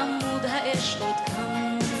עמוד האש עוד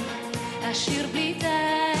קם, אשיר בלי די,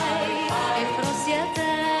 אפרוס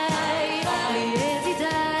ידיי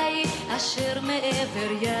לידידיי אשר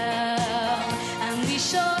מעבר ים. אני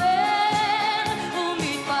שואל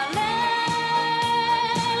ומתפלל,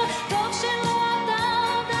 טוב שלא עבדה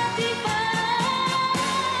אותה תקווה.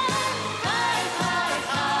 חי חי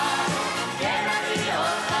חי, כן אני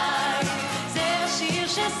עוד חי, זה השיר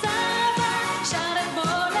שסבא שר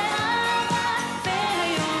כמו לאבא,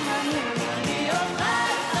 והיום אני עוד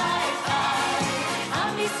חי חי חי,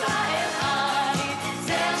 עם ישראל חי,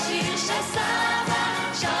 זה השיר שסבא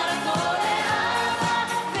שר כמו לאבא,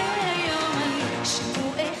 והיום אני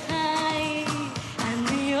שמועי חי,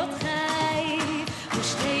 אני עוד חי,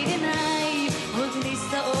 ושתי עיניי עוד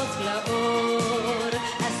נישאות לאור,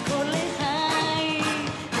 אז כל לחי,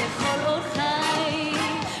 לכל אור חי,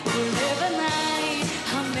 ולבניי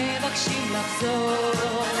המבקשים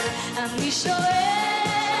לחזור. אני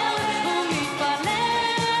שואל ומתפלל,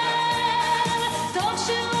 טוב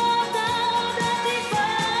שלא עבדה אותה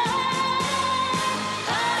תקווה.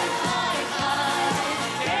 חי חי חי,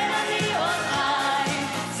 כן אני עוד חי,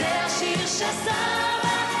 זה השיר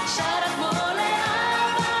שסבא שר כמו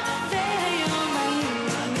לאבא, והיום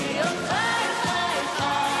אני עוד חי חי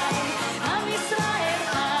חי, עם ישראל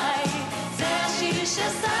חי, זה השיר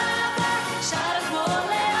שסבא שר כמו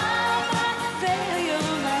לאבא,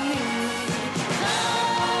 והיום אני חי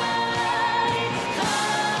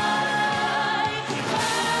חי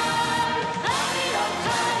חי, אני עוד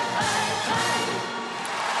חי חי חי.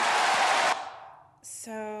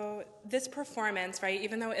 So this performance, right,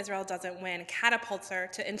 even though Israel doesn't win, catapults her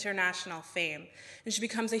to international fame. And she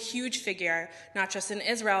becomes a huge figure, not just in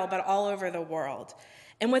Israel, but all over the world.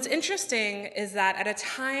 And what's interesting is that at a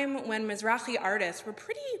time when Mizrahi artists were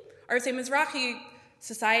Mizrahi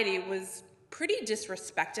society was pretty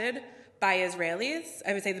disrespected by Israelis, I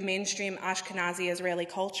would say the mainstream Ashkenazi Israeli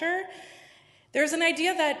culture, there's an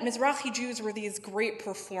idea that Mizrahi Jews were these great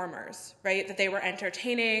performers, right? That they were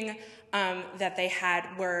entertaining, that they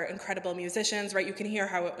were incredible musicians, right? You can hear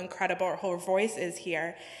how incredible her voice is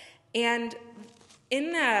here. And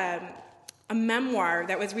in a memoir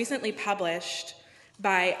that was recently published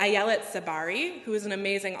by Ayelet Sabari, who is an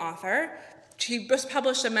amazing author, she just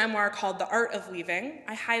published a memoir called The Art of Leaving.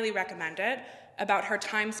 I highly recommend it, about her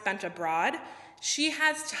time spent abroad. She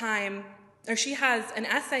has an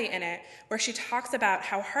essay in it where she talks about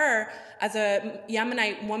how her, as a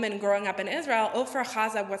Yemenite woman growing up in Israel, Ofra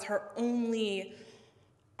Chaza was her only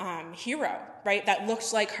hero, right? That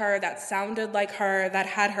looked like her, that sounded like her, that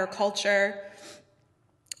had her culture.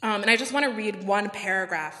 And I just want to read one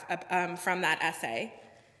paragraph from that essay.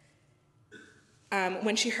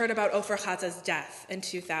 When she heard about Ofra Chaza's death in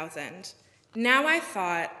 2000. Now I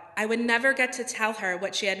thought I would never get to tell her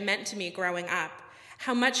what she had meant to me growing up,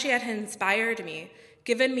 how much she had inspired me,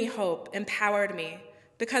 given me hope, empowered me.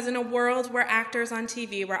 Because in a world where actors on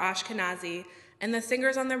TV were Ashkenazi, and the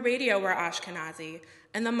singers on the radio were Ashkenazi,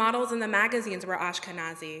 and the models in the magazines were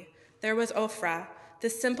Ashkenazi, there was Ofra, the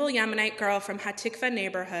simple Yemenite girl from Hatikva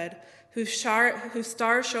neighborhood, whose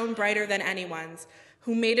star shone brighter than anyone's,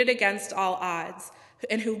 who made it against all odds,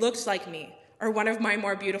 and who looked like me, or one of my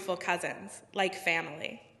more beautiful cousins, like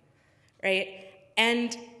family, right?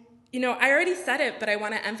 And, I already said it, but I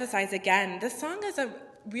want to emphasize again, this song is a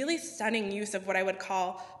really stunning use of what I would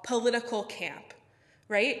call political camp,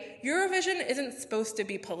 right? Eurovision isn't supposed to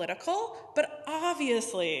be political, but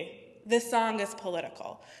obviously this song is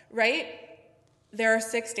political, right? There are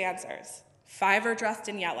 6 dancers. 5 are dressed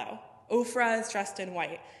in yellow. Ofra is dressed in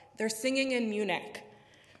white. They're singing in Munich,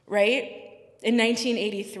 right? In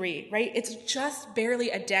 1983, right? It's just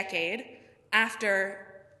barely a decade after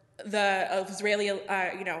the Israeli,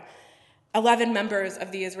 11 members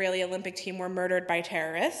of the Israeli Olympic team were murdered by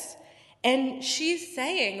terrorists. And she's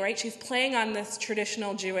saying, right, she's playing on this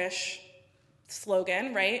traditional Jewish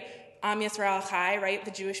slogan, right, Am Yisrael Chai, right,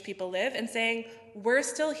 the Jewish people live, and saying, we're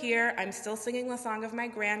still here, I'm still singing the song of my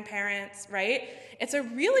grandparents, right? It's a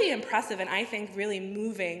really impressive and I think really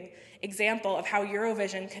moving example of how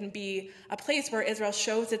Eurovision can be a place where Israel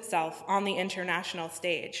shows itself on the international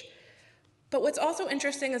stage. But what's also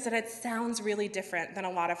interesting is that it sounds really different than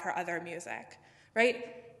a lot of her other music,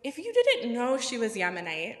 right? If you didn't know she was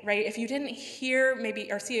Yemenite, right, if you didn't hear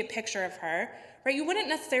maybe or see a picture of her, right, you wouldn't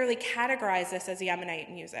necessarily categorize this as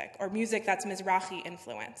Yemenite music or music that's Mizrahi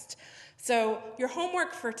influenced. So your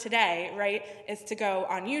homework for today, right, is to go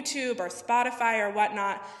on YouTube or Spotify or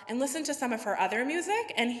whatnot and listen to some of her other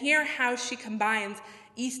music and hear how she combines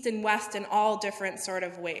East and West in all different sort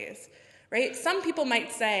of ways, right? Some people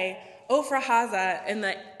might say Ofra Haza in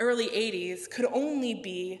the early 80s could only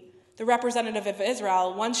be the representative of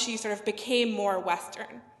Israel once she sort of became more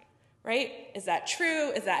Western, right? Is that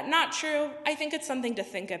true? Is that not true? I think it's something to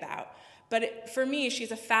think about. But for me,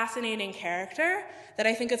 she's a fascinating character that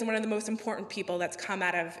I think is one of the most important people that's come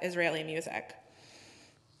out of Israeli music.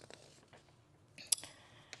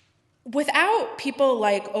 Without people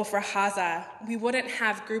like Ofra Haza, we wouldn't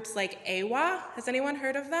have groups like Ewa. Has anyone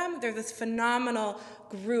heard of them? They're this phenomenal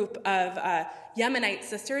group of Yemenite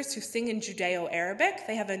sisters who sing in Judeo-Arabic.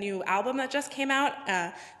 They have a new album that just came out.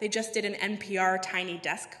 They just did an NPR Tiny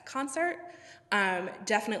Desk concert.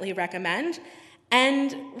 Definitely recommend.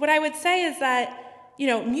 And what I would say is that,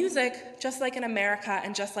 music, just like in America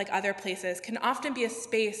and just like other places, can often be a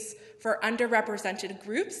space for underrepresented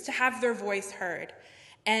groups to have their voice heard.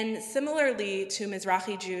 And similarly to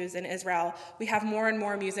Mizrahi Jews in Israel, we have more and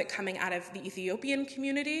more music coming out of the Ethiopian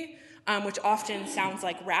community, which often sounds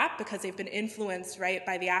like rap because they've been influenced, right,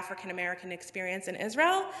 by the African-American experience in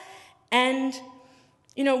Israel. And,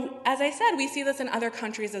 as I said, we see this in other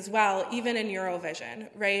countries as well, even in Eurovision,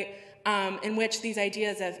 right, in which these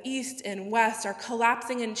ideas of East and West are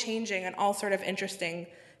collapsing and changing and all sort of interesting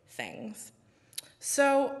things.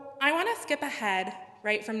 So I want to skip ahead,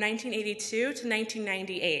 right, from 1982 to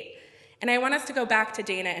 1998. And I want us to go back to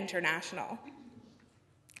Dana International,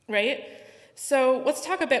 right? So let's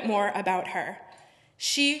talk a bit more about her.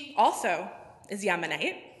 She also is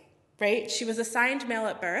Yemenite, right? She was assigned male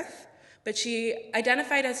at birth, but she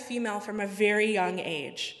identified as female from a very young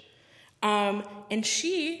age. And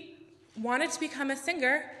she wanted to become a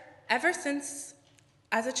singer ever since,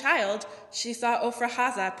 as a child, she saw Ofra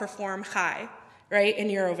Haza perform Chai, right, in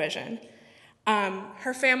Eurovision.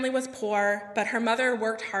 Her family was poor, but her mother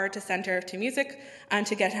worked hard to send her to music, to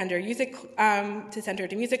send her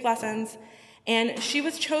to music lessons, and she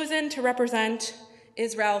was chosen to represent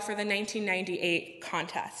Israel for the 1998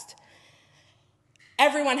 contest.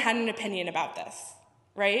 Everyone had an opinion about this,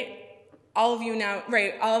 right? All of you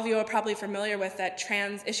are probably familiar with that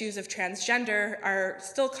issues of transgender are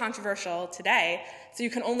still controversial today, so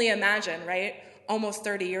you can only imagine, right, almost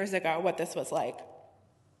 30 years ago what this was like.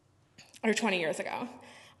 Or 20 years ago.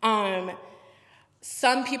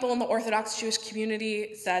 Some people in the Orthodox Jewish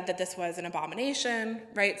community said that this was an abomination,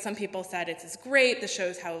 right? Some people said it is great, this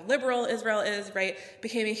shows how liberal Israel is, right?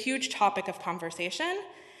 Became a huge topic of conversation,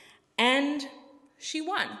 and she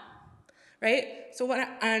won, right?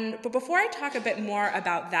 But before I talk a bit more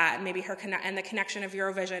about that, and maybe and the connection of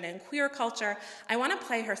Eurovision and queer culture, I want to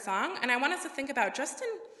play her song, and I want us to think about just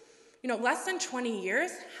in less than 20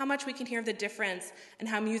 years, how much we can hear the difference and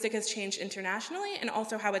how music has changed internationally and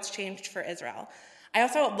also how it's changed for Israel. I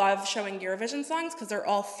also love showing Eurovision songs because they're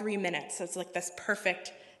all 3 minutes, so it's like this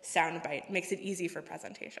perfect soundbite. Makes it easy for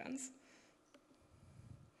presentations.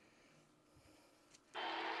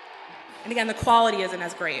 And again, the quality isn't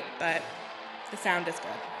as great, but the sound is good.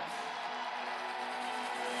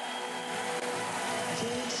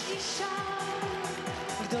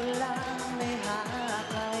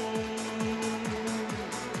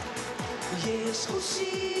 יש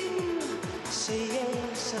חושים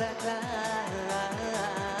שיש רק לה,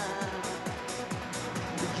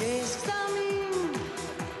 יש קסמים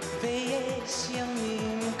ויש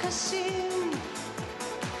ימים קשים,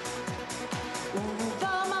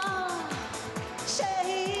 ובמה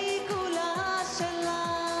שהיא כולה שלה,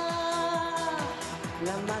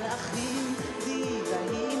 למלאכים דיבה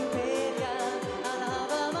אימפריה, על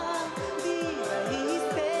הבמה דיבה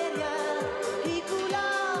היסטריה, היא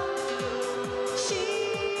כולה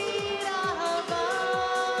שיר אהבה.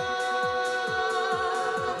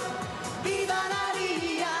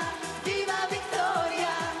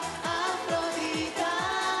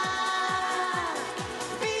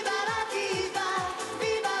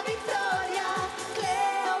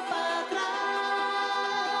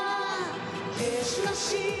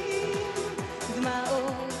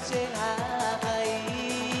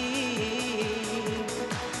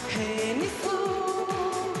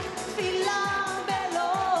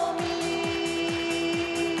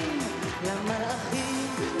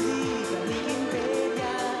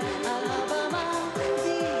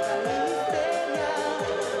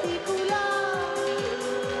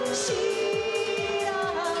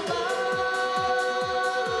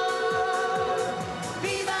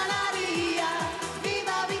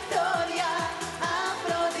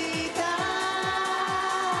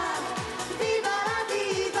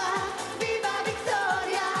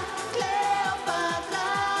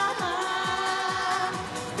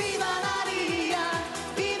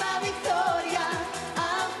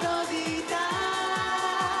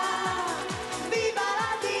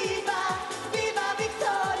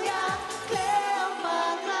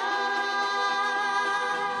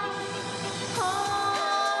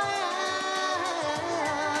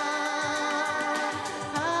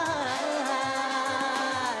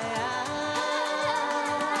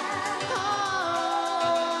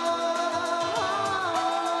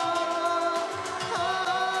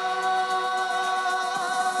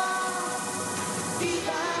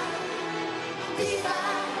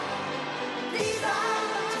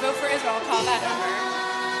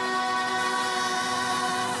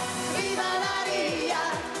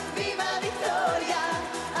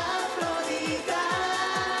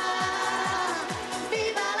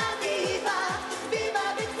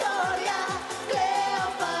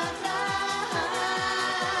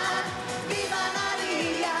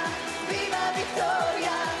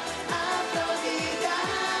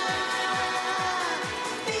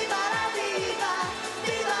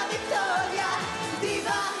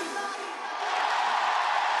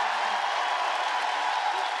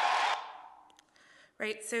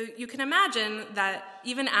 right? So you can imagine that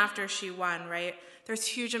even after she won, right, there's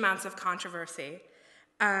huge amounts of controversy.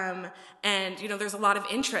 And, there's a lot of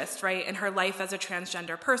interest, right, in her life as a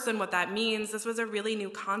transgender person, what that means. This was a really new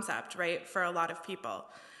concept, right, for a lot of people.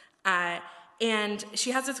 And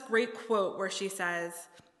she has this great quote where she says,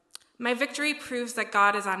 "My victory proves that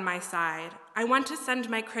God is on my side. I want to send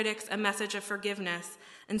my critics a message of forgiveness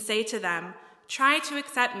and say to them, try to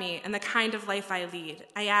accept me and the kind of life I lead.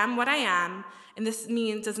 I am what I am, and this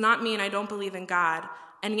does not mean I don't believe in God.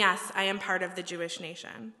 And yes, I am part of the Jewish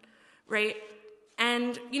nation," right?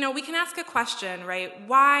 And, we can ask a question, right?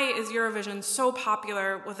 Why is Eurovision so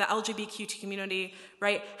popular with the LGBTQ community,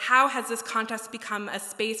 right? How has this contest become a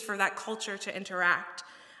space for that culture to interact?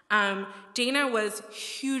 Dana was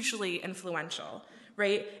hugely influential,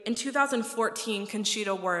 right? In 2014,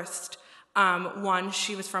 Conchita Wurst won.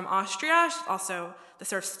 She was from Austria. She's also the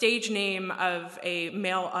sort of stage name of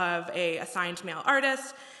a assigned male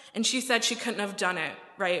artist, and she said she couldn't have done it,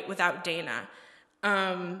 right, without Dana.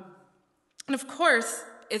 And of course,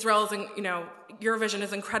 Eurovision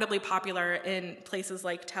is incredibly popular in places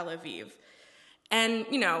like Tel Aviv. And,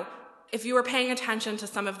 if you were paying attention to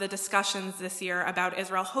some of the discussions this year about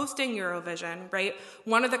Israel hosting Eurovision, right,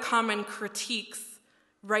 one of the common critiques,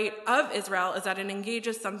 right, of Israel is that it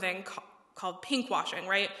engages something called pinkwashing,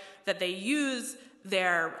 right, that they use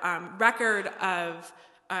their record of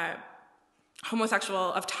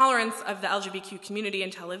tolerance of the LGBTQ community in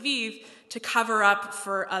Tel Aviv to cover up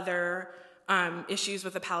for other issues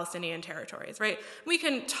with the Palestinian territories, right? We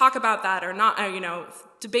can talk about that or not,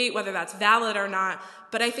 debate whether that's valid or not,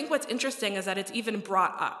 but I think what's interesting is that it's even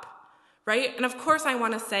brought up, right? And of course I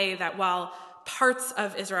want to say that while parts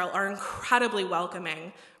of Israel are incredibly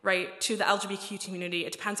welcoming, right, to the LGBTQ community,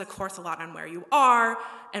 it depends, of course, a lot on where you are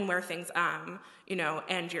and where things,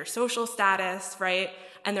 and your social status, right?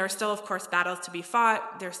 And there are still, of course, battles to be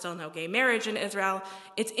fought. There's still no gay marriage in Israel.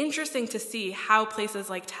 It's interesting to see how places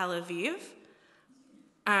like Tel Aviv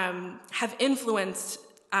have influenced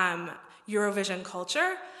Eurovision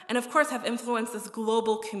culture, and of course have influenced this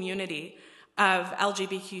global community of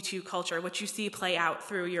LGBTQ culture, which you see play out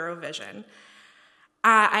through Eurovision.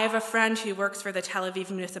 I have a friend who works for the Tel Aviv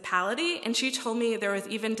municipality, and she told me there was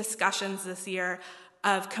even discussions this year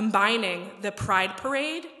of combining the Pride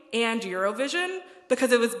Parade and Eurovision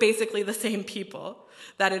because it was basically the same people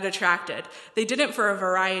that it attracted. They did it for a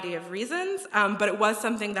variety of reasons, but it was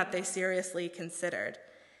something that they seriously considered.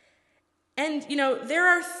 And, there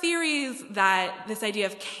are theories that this idea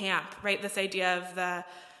of camp, right, this idea of the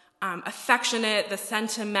affectionate, the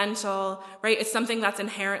sentimental, right, is something that's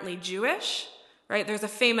inherently Jewish, right? There's a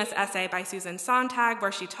famous essay by Susan Sontag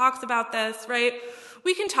where she talks about this, right?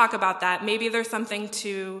 We can talk about that. Maybe there's something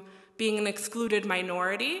to being an excluded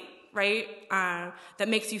minority, right, that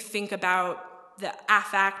makes you think about the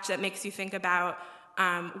affect, that makes you think about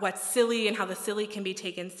what's silly and how the silly can be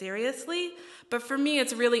taken seriously. But for me,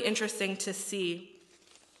 it's really interesting to see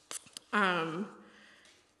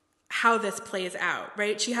how this plays out,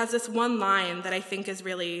 right? She has this one line that I think is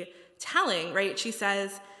really telling, right? She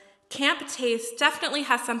says, "Camp taste definitely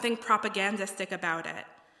has something propagandistic about it,"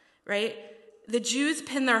 right? "The Jews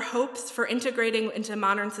pin their hopes for integrating into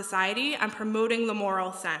modern society and promoting the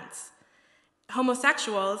moral sense.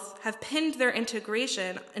 Homosexuals have pinned their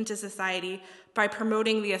integration into society by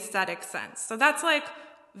promoting the aesthetic sense." So that's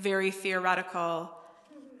very theoretical.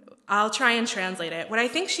 I'll try and translate it. What I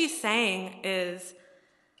think she's saying is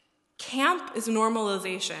camp is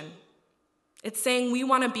normalization. It's saying we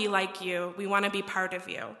want to be like you, we want to be part of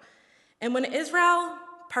you. And when Israel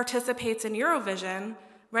participates in Eurovision,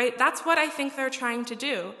 right, that's what I think they're trying to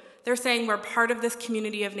do. They're saying we're part of this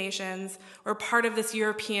community of nations, we're part of this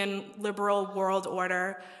European liberal world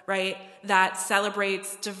order, right, that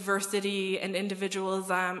celebrates diversity and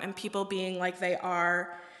individualism and people being like they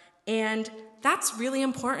are. And that's really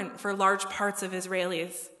important for large parts of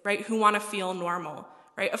Israelis, right, who want to feel normal,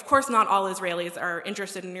 right? Of course, not all Israelis are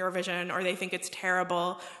interested in Eurovision or they think it's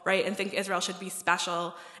terrible, right, and think Israel should be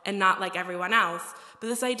special and not like everyone else. But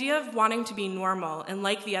this idea of wanting to be normal and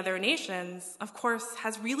like the other nations, of course,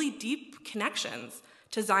 has really deep connections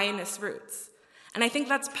to Zionist roots. And I think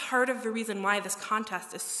that's part of the reason why this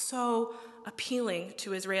contest is so appealing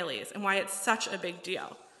to Israelis and why it's such a big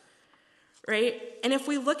deal, right? And if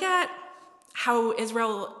we look at how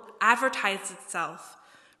Israel advertised itself,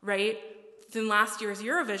 right, in last year's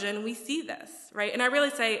Eurovision, we see this, right? And I really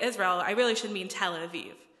say Israel, I really should mean Tel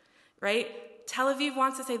Aviv, right? Tel Aviv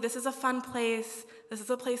wants to say this is a fun place, this is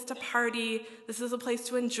a place to party, this is a place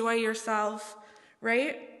to enjoy yourself,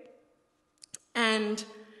 right? And,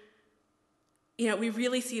 we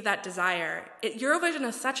really see that desire. Eurovision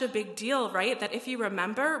is such a big deal, right, that if you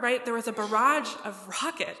remember, right, there was a barrage of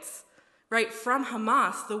rockets, right, from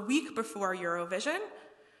Hamas the week before Eurovision,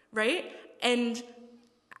 right? And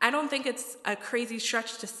I don't think it's a crazy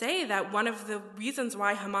stretch to say that one of the reasons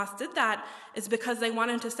why Hamas did that is because they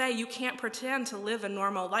wanted to say you can't pretend to live a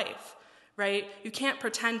normal life, right? You can't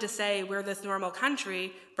pretend to say we're this normal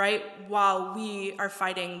country, right, while we are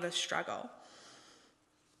fighting the struggle.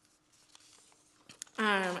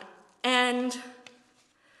 And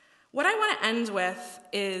what I want to end with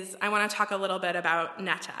is I want to talk a little bit about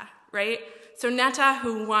Netta, right? So Netta,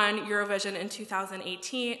 who won Eurovision in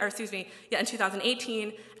 2018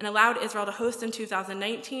 and allowed Israel to host in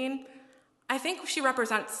 2019, I think she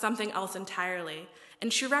represents something else entirely.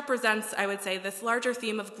 And she represents, I would say, this larger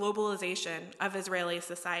theme of globalization of Israeli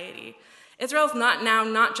society. Israel's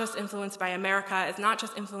not just influenced by America, is not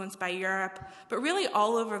just influenced by Europe, but really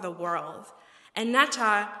all over the world. And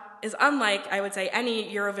Netta is unlike, I would say, any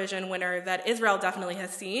Eurovision winner that Israel definitely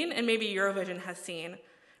has seen, and maybe Eurovision has seen,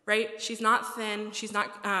 right? She's not thin, she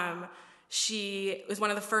was one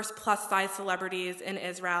of the first plus-size celebrities in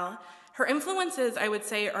Israel. Her influences, I would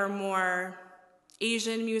say, are more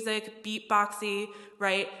Asian music, beatboxy,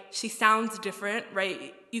 right? She sounds different,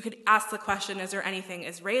 right? You could ask the question, is there anything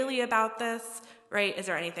Israeli about this, right? Is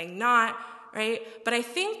there anything not? Right? But I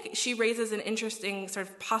think she raises an interesting sort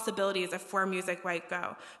of possibilities of where music might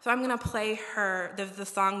go. So I'm going to play her, the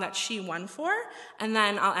song that she won for, and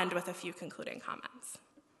then I'll end with a few concluding comments.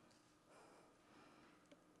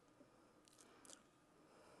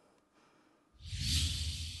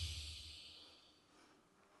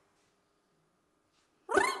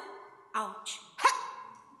 Ouch.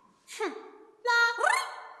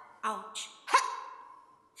 Ouch.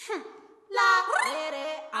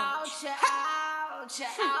 Ouch, ouch,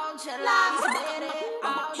 ouch,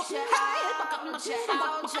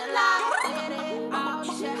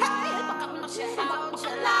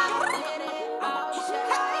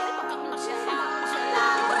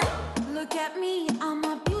 look at me, I'm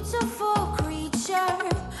a beautiful creature.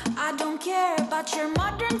 I don't care about your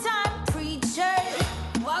modern time preacher.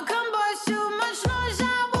 Welcome boys, too much noise,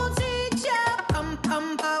 I will teach ya. Pum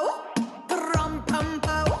pum po, pum pum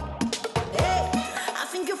po. I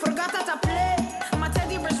think you forgot how to play. My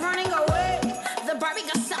teddy bear's running away. The Barbie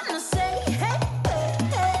got something to say. Hey, hey,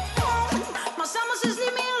 hey, hey. My summer says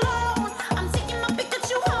leave me alone. I'm taking my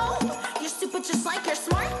Pikachu home. You're stupid just like you're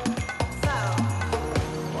smart. So,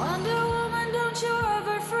 Wonder Woman, don't you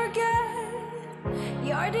ever forget.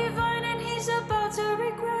 You're divine and he's about to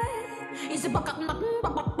regret. He's a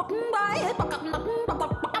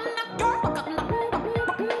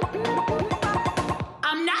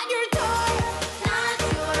I'm not your toy. Not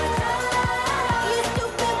your toy. You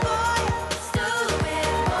stupid boy.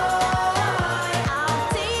 Stupid boy. I'll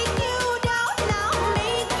take you down now,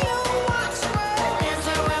 make you watch me.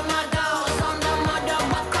 Dancing with my dolls on the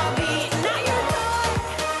motherfucker beat. Not your toy.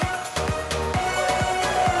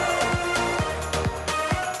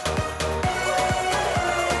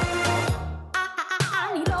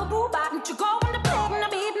 I need a boo bot, and you go on the plate, and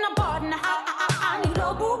I'm eating a button. I need a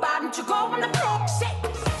boo bot, and you go on the plate. Shake.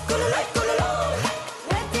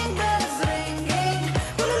 Wedding bells ringing,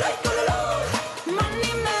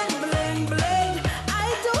 money man bling bling. I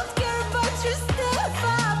don't care about your step,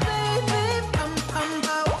 baby. Pum pum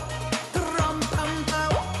pow, rum pum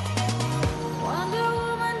pow. Wonder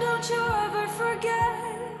Woman, don't you ever forget.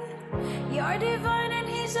 You're divine and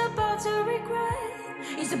he's about to regret.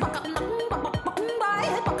 He's a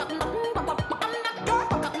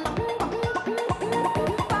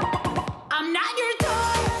I'm not your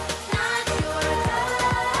toy. Not your toy.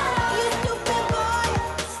 You stupid boy.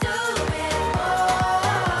 Stupid boy.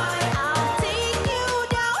 I'll take you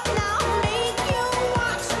down now, make you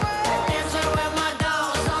watch me. Dancing with my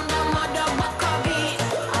dolls on the motherfucker beat.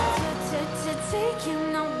 I'll take you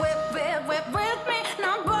now, whip me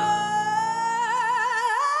now, boy.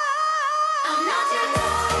 I'm not your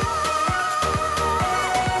toy.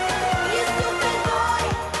 You stupid boy.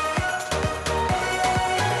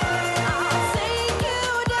 I'll take you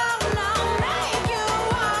down now, make you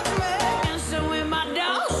watch me. Dancing with my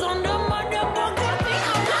dolls on the motherfucker beat.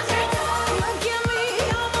 I'm not your toy. Look at me,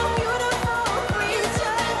 I'm a beautiful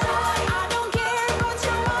creature. I don't care about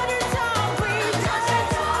your modern time preacher.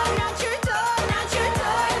 Not your toy, not your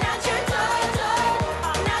toy, not your toy, toy.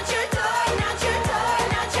 Not your toy, not your toy,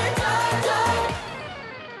 not your toy, toy.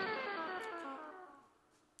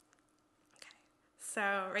 So,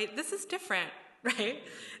 right, this is different, right,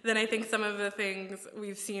 than I think some of the things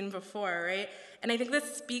we've seen before, right? And I think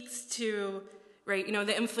this speaks to right? You know,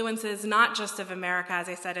 the influences not just of America, as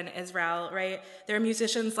I said, in Israel, right? There are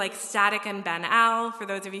musicians like Static and Ben El, for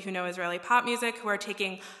those of you who know Israeli pop music, who are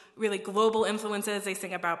taking really global influences. They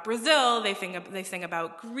sing about Brazil, they sing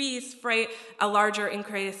about Greece, right? A larger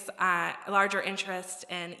interest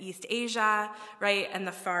in East Asia, right? And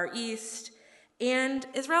the Far East. And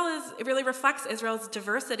it really reflects Israel's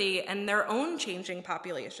diversity and their own changing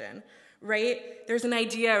population, right? There's an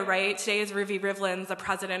idea, right? Today is Ruvi Rivlin's, the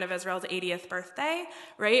president of Israel's 80th birthday,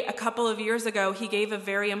 right? A couple of years ago, he gave a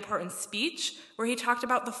very important speech where he talked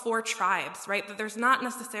about the 4 tribes, right? That there's not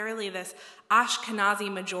necessarily this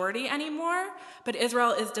Ashkenazi majority anymore, but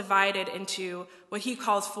Israel is divided into what he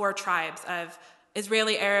calls 4 tribes of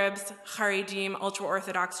Israeli Arabs, Haredim,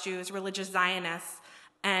 ultra-Orthodox Jews, religious Zionists,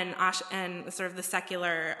 and sort of the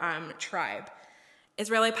secular tribe.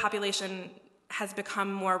 Israeli population has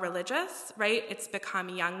become more religious, right? It's become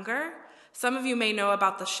younger. Some of you may know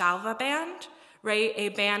about the Shalva Band, right? A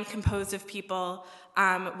band composed of people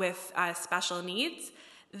with special needs.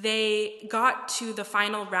 They got to the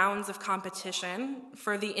final rounds of competition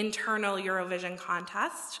for the internal Eurovision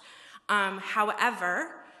contest.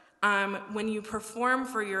 However, when you perform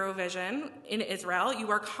for Eurovision in Israel,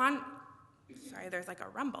 you are sorry, there's like a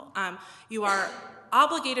rumble. You are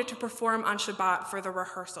obligated to perform on Shabbat for the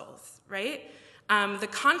rehearsals, right? The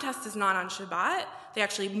contest is not on Shabbat. They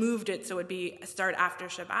actually moved it so it would start after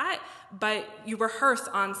Shabbat, but you rehearse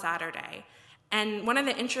on Saturday. And one of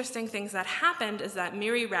the interesting things that happened is that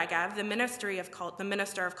Miri Regev, the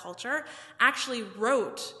Minister of Culture, actually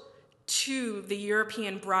wrote to the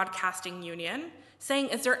European Broadcasting Union saying,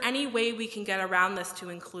 is there any way we can get around this to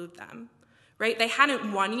include them? Right? They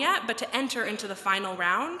hadn't won yet, but to enter into the final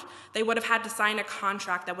round, they would have had to sign a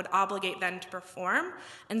contract that would obligate them to perform,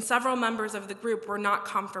 and several members of the group were not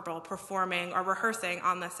comfortable performing or rehearsing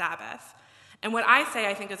on the Sabbath. And what I say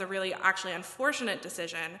I think is a really actually unfortunate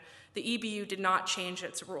decision. The EBU did not change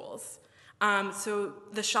its rules. So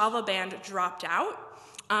the Shalva Band dropped out,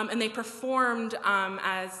 and they performed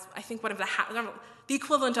as, I think, one of the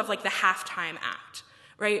equivalent of like the halftime act,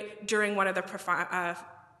 right, during one of the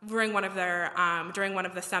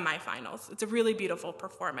semifinals. It's a really beautiful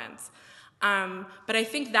performance. But I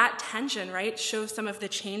think that tension, right, shows some of the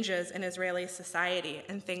changes in Israeli society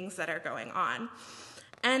and things that are going on.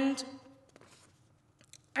 And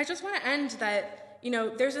I just want to end that, you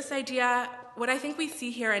know, there's this idea, what I think we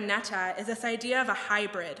see here in Netta is this idea of a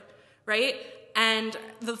hybrid, right? And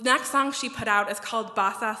the next song she put out is called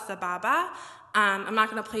Basa Sababa. I'm not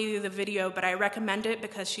going to play you the video, but I recommend it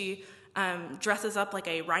because she dresses up like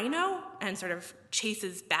a rhino and sort of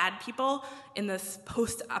chases bad people in this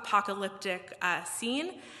post-apocalyptic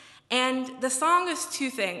scene. And the song is 2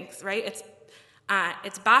 things, right?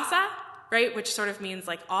 It's basa, right, which sort of means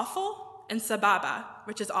like awful, and sababa,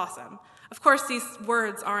 which is awesome. Of course, these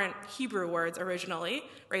words aren't Hebrew words originally,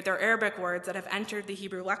 right? They're Arabic words that have entered the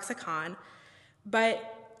Hebrew lexicon.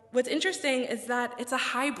 But what's interesting is that it's a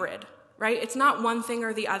hybrid, right? It's not one thing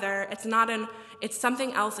or the other. It's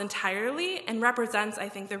something else entirely, and represents, I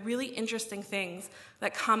think, the really interesting things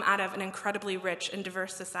that come out of an incredibly rich and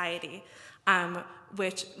diverse society, of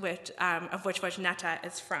which Netta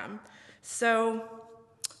is from. So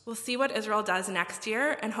we'll see what Israel does next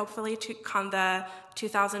year, and hopefully the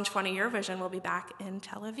 2020 Eurovision will be back in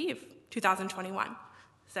Tel Aviv, 2021.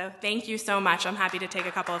 So thank you so much. I'm happy to take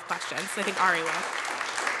a couple of questions. I think Ari will.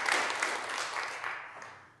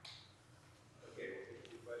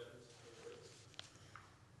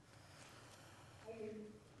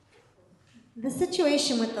 The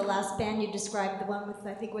situation with the last band you described, the one with,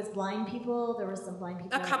 I think, was blind people, there were some blind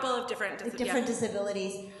people. A couple of different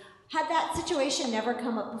disabilities. Had that situation never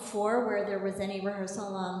come up before where there was any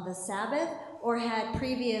rehearsal on the Sabbath, or had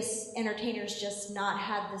previous entertainers just not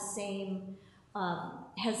had the same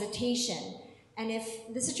hesitation? And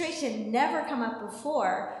if the situation never come up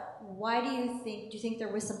before, why do you think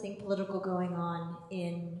there was something political going on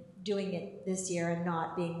in doing it this year and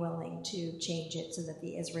not being willing to change it so that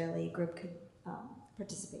the Israeli group could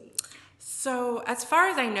participate? So as far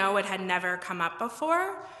as I know, it had never come up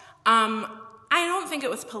before. I don't think it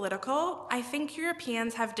was political. I think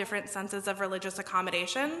Europeans have different senses of religious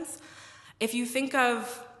accommodations. If you think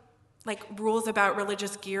of like rules about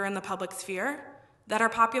religious gear in the public sphere that are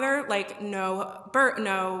popular, like no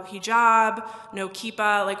hijab, no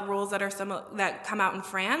kippah, like rules that are that come out in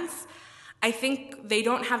France, I think they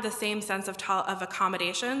don't have the same sense of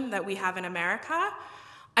accommodation that we have in America.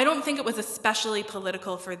 I don't think it was especially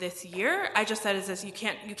political for this year. I just said, you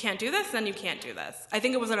can't do this, then you can't do this. I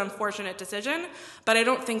think it was an unfortunate decision, but I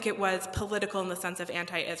don't think it was political in the sense of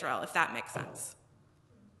anti-Israel, if that makes sense.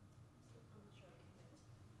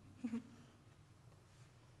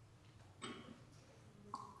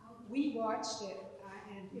 we watched it,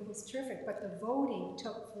 and it was terrific, but the voting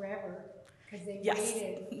took forever because they Yes.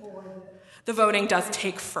 waited for The voting does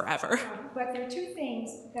take forever. But there are two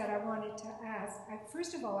things that I wanted to ask.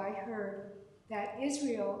 First of all, I heard that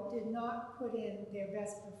Israel did not put in their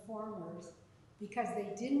best performers because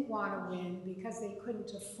they didn't want to win, because they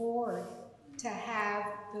couldn't afford to have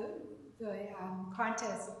the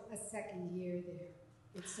contest a second year there.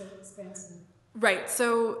 It's so expensive. Right,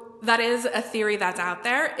 so that is a theory that's out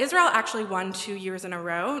there. Israel actually won 2 years in a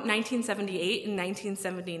row, 1978 and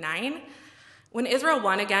 1979. When Israel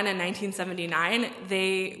won again in 1979,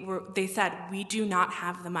 they said, we do not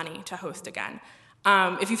have the money to host again.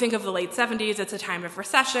 If you think of the late 70s, it's a time of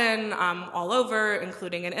recession all over,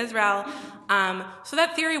 including in Israel. So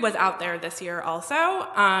that theory was out there this year also.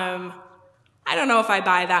 I don't know if I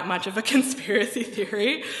buy that much of a conspiracy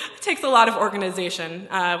theory. It takes a lot of organization,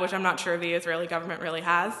 which I'm not sure the Israeli government really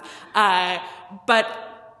has. But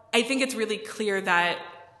I think it's really clear that,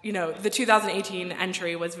 the 2018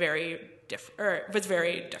 entry was very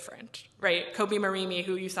different, right? Kobe Marimi,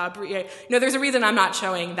 who you saw, there's a reason I'm not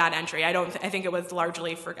showing that entry. I think it was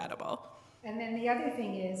largely forgettable. And then the other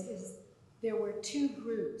thing is there were two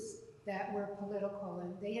groups that were political,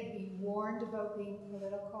 and they had been warned about being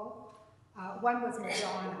political. One was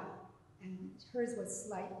Madonna, and hers was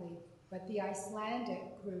slightly, but the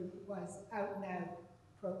Icelandic group was out and out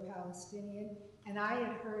pro-Palestinian, and I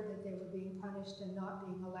had heard that they were being punished and not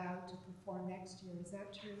being allowed to perform next year. Is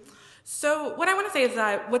that true? So what I want to say is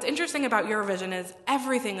that what's interesting about Eurovision is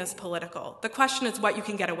everything is political. The question is what you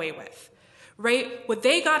can get away with, right? What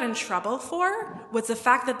they got in trouble for was the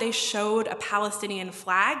fact that they showed a Palestinian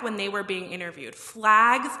flag when they were being interviewed.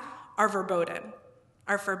 Flags are forbidden,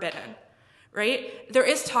 right? There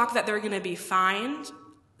is talk that they're going to be fined.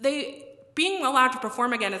 Being allowed to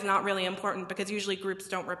perform again is not really important because usually groups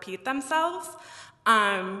don't repeat themselves.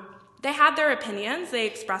 They had their opinions, they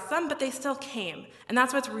expressed them, but they still came. And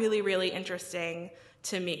that's what's really, really interesting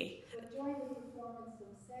to me. But during the performance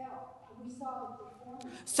themselves, we saw the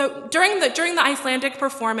performance. So during the Icelandic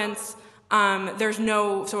performance, there's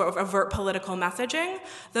no sort of overt political messaging.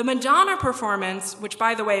 The Madonna performance, which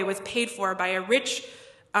by the way was paid for by a rich,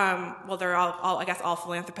 they're all I guess all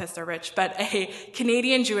philanthropists are rich, but a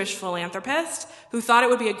Canadian Jewish philanthropist who thought it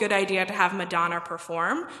would be a good idea to have Madonna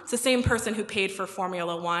perform. It's the same person who paid for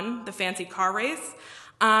Formula One, the fancy car race.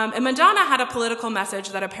 And Madonna had a political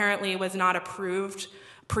message that apparently was not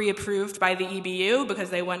pre-approved by the EBU because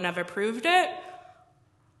they wouldn't have approved it.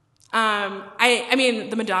 I mean,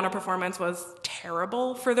 the Madonna performance was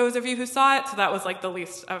terrible for those of you who saw it, so that was like the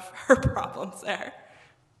least of her problems there.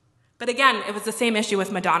 But again, it was the same issue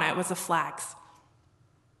with Madonna. It was the flags.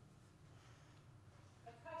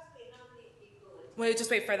 Approximately how many people? Wait, just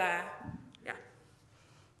wait for that. Yeah.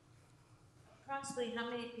 Approximately how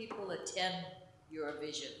many people attend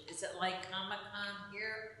Eurovision? Is it like Comic-Con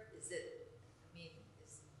here? Is it? I mean,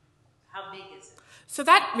 how big is it? So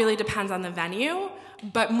that really depends on the venue,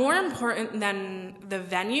 but more important than the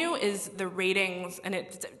venue is the ratings, and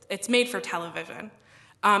it's made for television.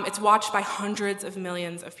 It's watched by hundreds of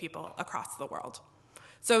millions of people across the world.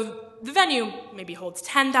 So the venue maybe holds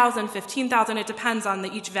 10,000, 15,000. It depends on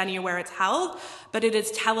each venue where it's held, but it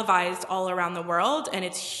is televised all around the world, and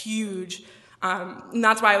it's huge. And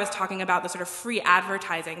that's why I was talking about the sort of free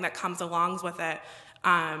advertising that comes along with it,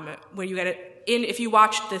 where you get it in. If you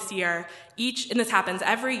watched this year, and this happens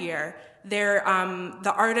every year, the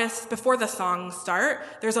artists, before the songs start,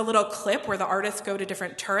 there's a little clip where the artists go to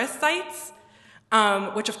different tourist sites,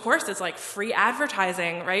 which of course is like free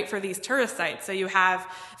advertising, right, for these tourist sites. So you have,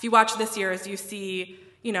 if you watch this year's, you see,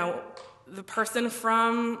 the person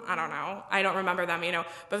from, I don't remember them,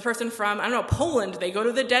 but the person from, Poland, they go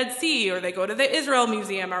to the Dead Sea or they go to the Israel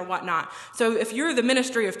Museum or whatnot. So if you're the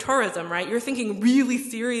Ministry of Tourism, right, you're thinking really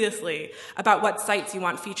seriously about what sites you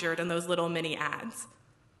want featured in those little mini ads.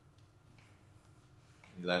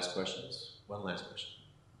 Any last questions? One last question.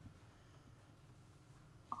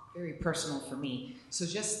 Very personal for me. So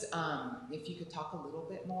just if you could talk a little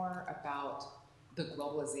bit more about the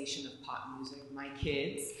globalization of pop music. My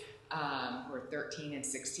kids, who are 13 and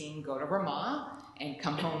 16, go to Ramah and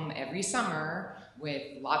come home every summer with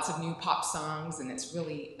lots of new pop songs, and it's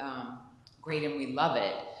really great and we love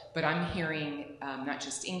it. But I'm hearing not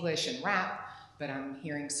just English and rap, but I'm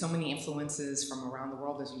hearing so many influences from around the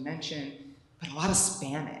world, as you mentioned, but a lot of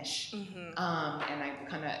Spanish. Mm-hmm.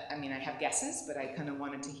 And I have guesses, but I kind of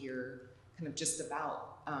wanted to hear kind of just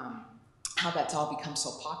about how that's all become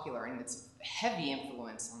so popular, and it's a heavy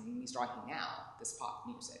influence on Mizrahi now, this pop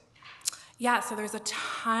music. Yeah, so there's a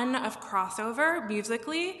ton of crossover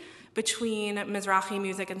musically between Mizrahi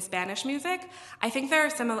music and Spanish music. I think there are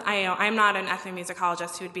similar. I'm not an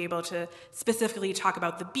ethnomusicologist who would be able to specifically talk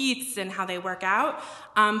about the beats and how they work out,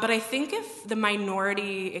 but I think if the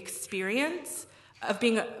minority experience of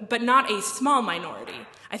being, but not a small minority,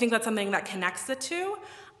 I think that's something that connects the two.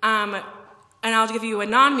 And I'll give you a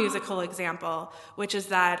non-musical example, which is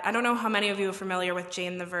that I don't know how many of you are familiar with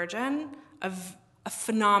Jane the Virgin, a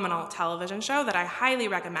phenomenal television show that I highly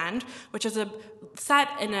recommend, which is set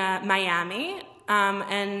in Miami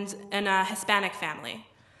and in a Hispanic family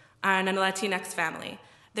and a Latinx family.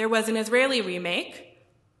 There was an Israeli remake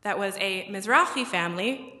that was a Mizrahi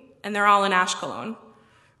family, and they're all in Ashkelon,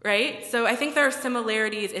 right? So I think there are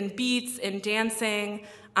similarities in beats, in dancing,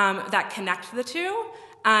 that connect the two.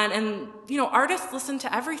 And artists listen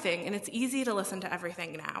to everything, and it's easy to listen to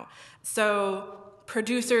everything now. So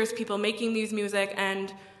producers, people making these music,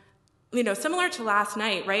 and similar to last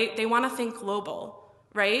night, right? They want to think global,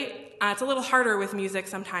 right? It's a little harder with music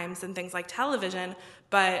sometimes and things like television,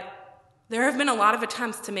 but there have been a lot of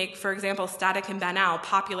attempts to make, for example, Static and Banal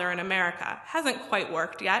popular in America. Hasn't quite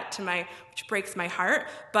worked yet, which breaks my heart.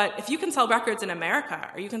 But if you can sell records in America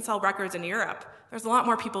or you can sell records in Europe, there's a lot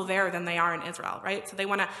more people there than they are in Israel, right? So they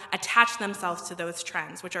want to attach themselves to those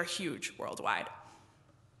trends, which are huge worldwide.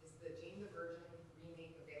 Is the Jane the Virgin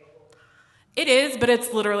remake available? It is, but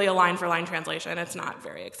it's literally a line-for-line translation. It's not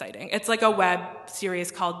very exciting. It's like a web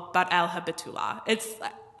series called Bat El Habitula.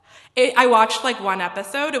 I watched like one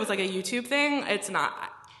episode. It was like a YouTube thing. It's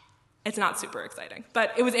not super exciting,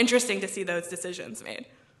 but it was interesting to see those decisions made.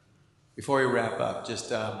 Before we wrap up,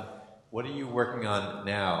 just what are you working on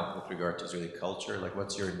now with regard to Israeli culture? Like,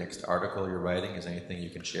 what's your next article you're writing? Is there anything you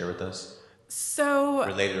can share with us? So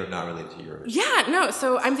related or not related to Eurovision? Yeah, no.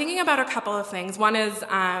 So I'm thinking about a couple of things. One is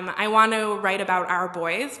I want to write about Our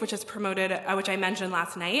Boys, which is promoted, which I mentioned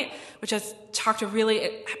last night, which has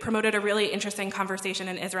promoted a really interesting conversation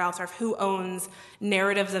in Israel, sort of who owns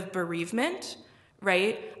narratives of bereavement.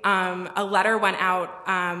 Right? A letter went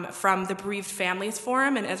out from the Bereaved Families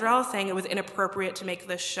Forum in Israel saying it was inappropriate to make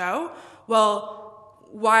this show. Well,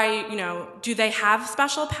 why, do they have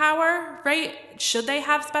special power, right? Should they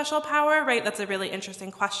have special power, right? That's a really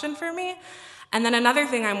interesting question for me. And then another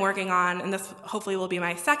thing I'm working on, and this hopefully will be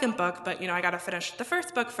my second book, but I got to finish the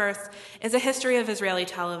first book first, is a history of Israeli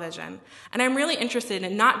television. And I'm really interested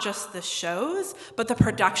in not just the shows, but the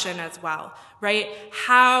production as well, right?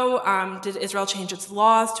 How did Israel change its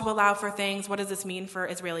laws to allow for things? What does this mean for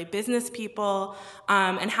Israeli business people?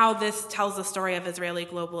 And how this tells the story of Israeli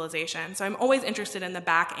globalization. So I'm always interested in the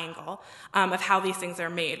back angle of how these things are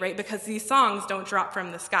made, right? Because these songs don't drop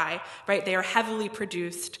from the sky, right? They are heavily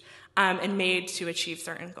produced and made to achieve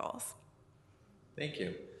certain goals. Thank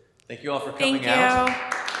you. Thank you all for coming Thank out. you.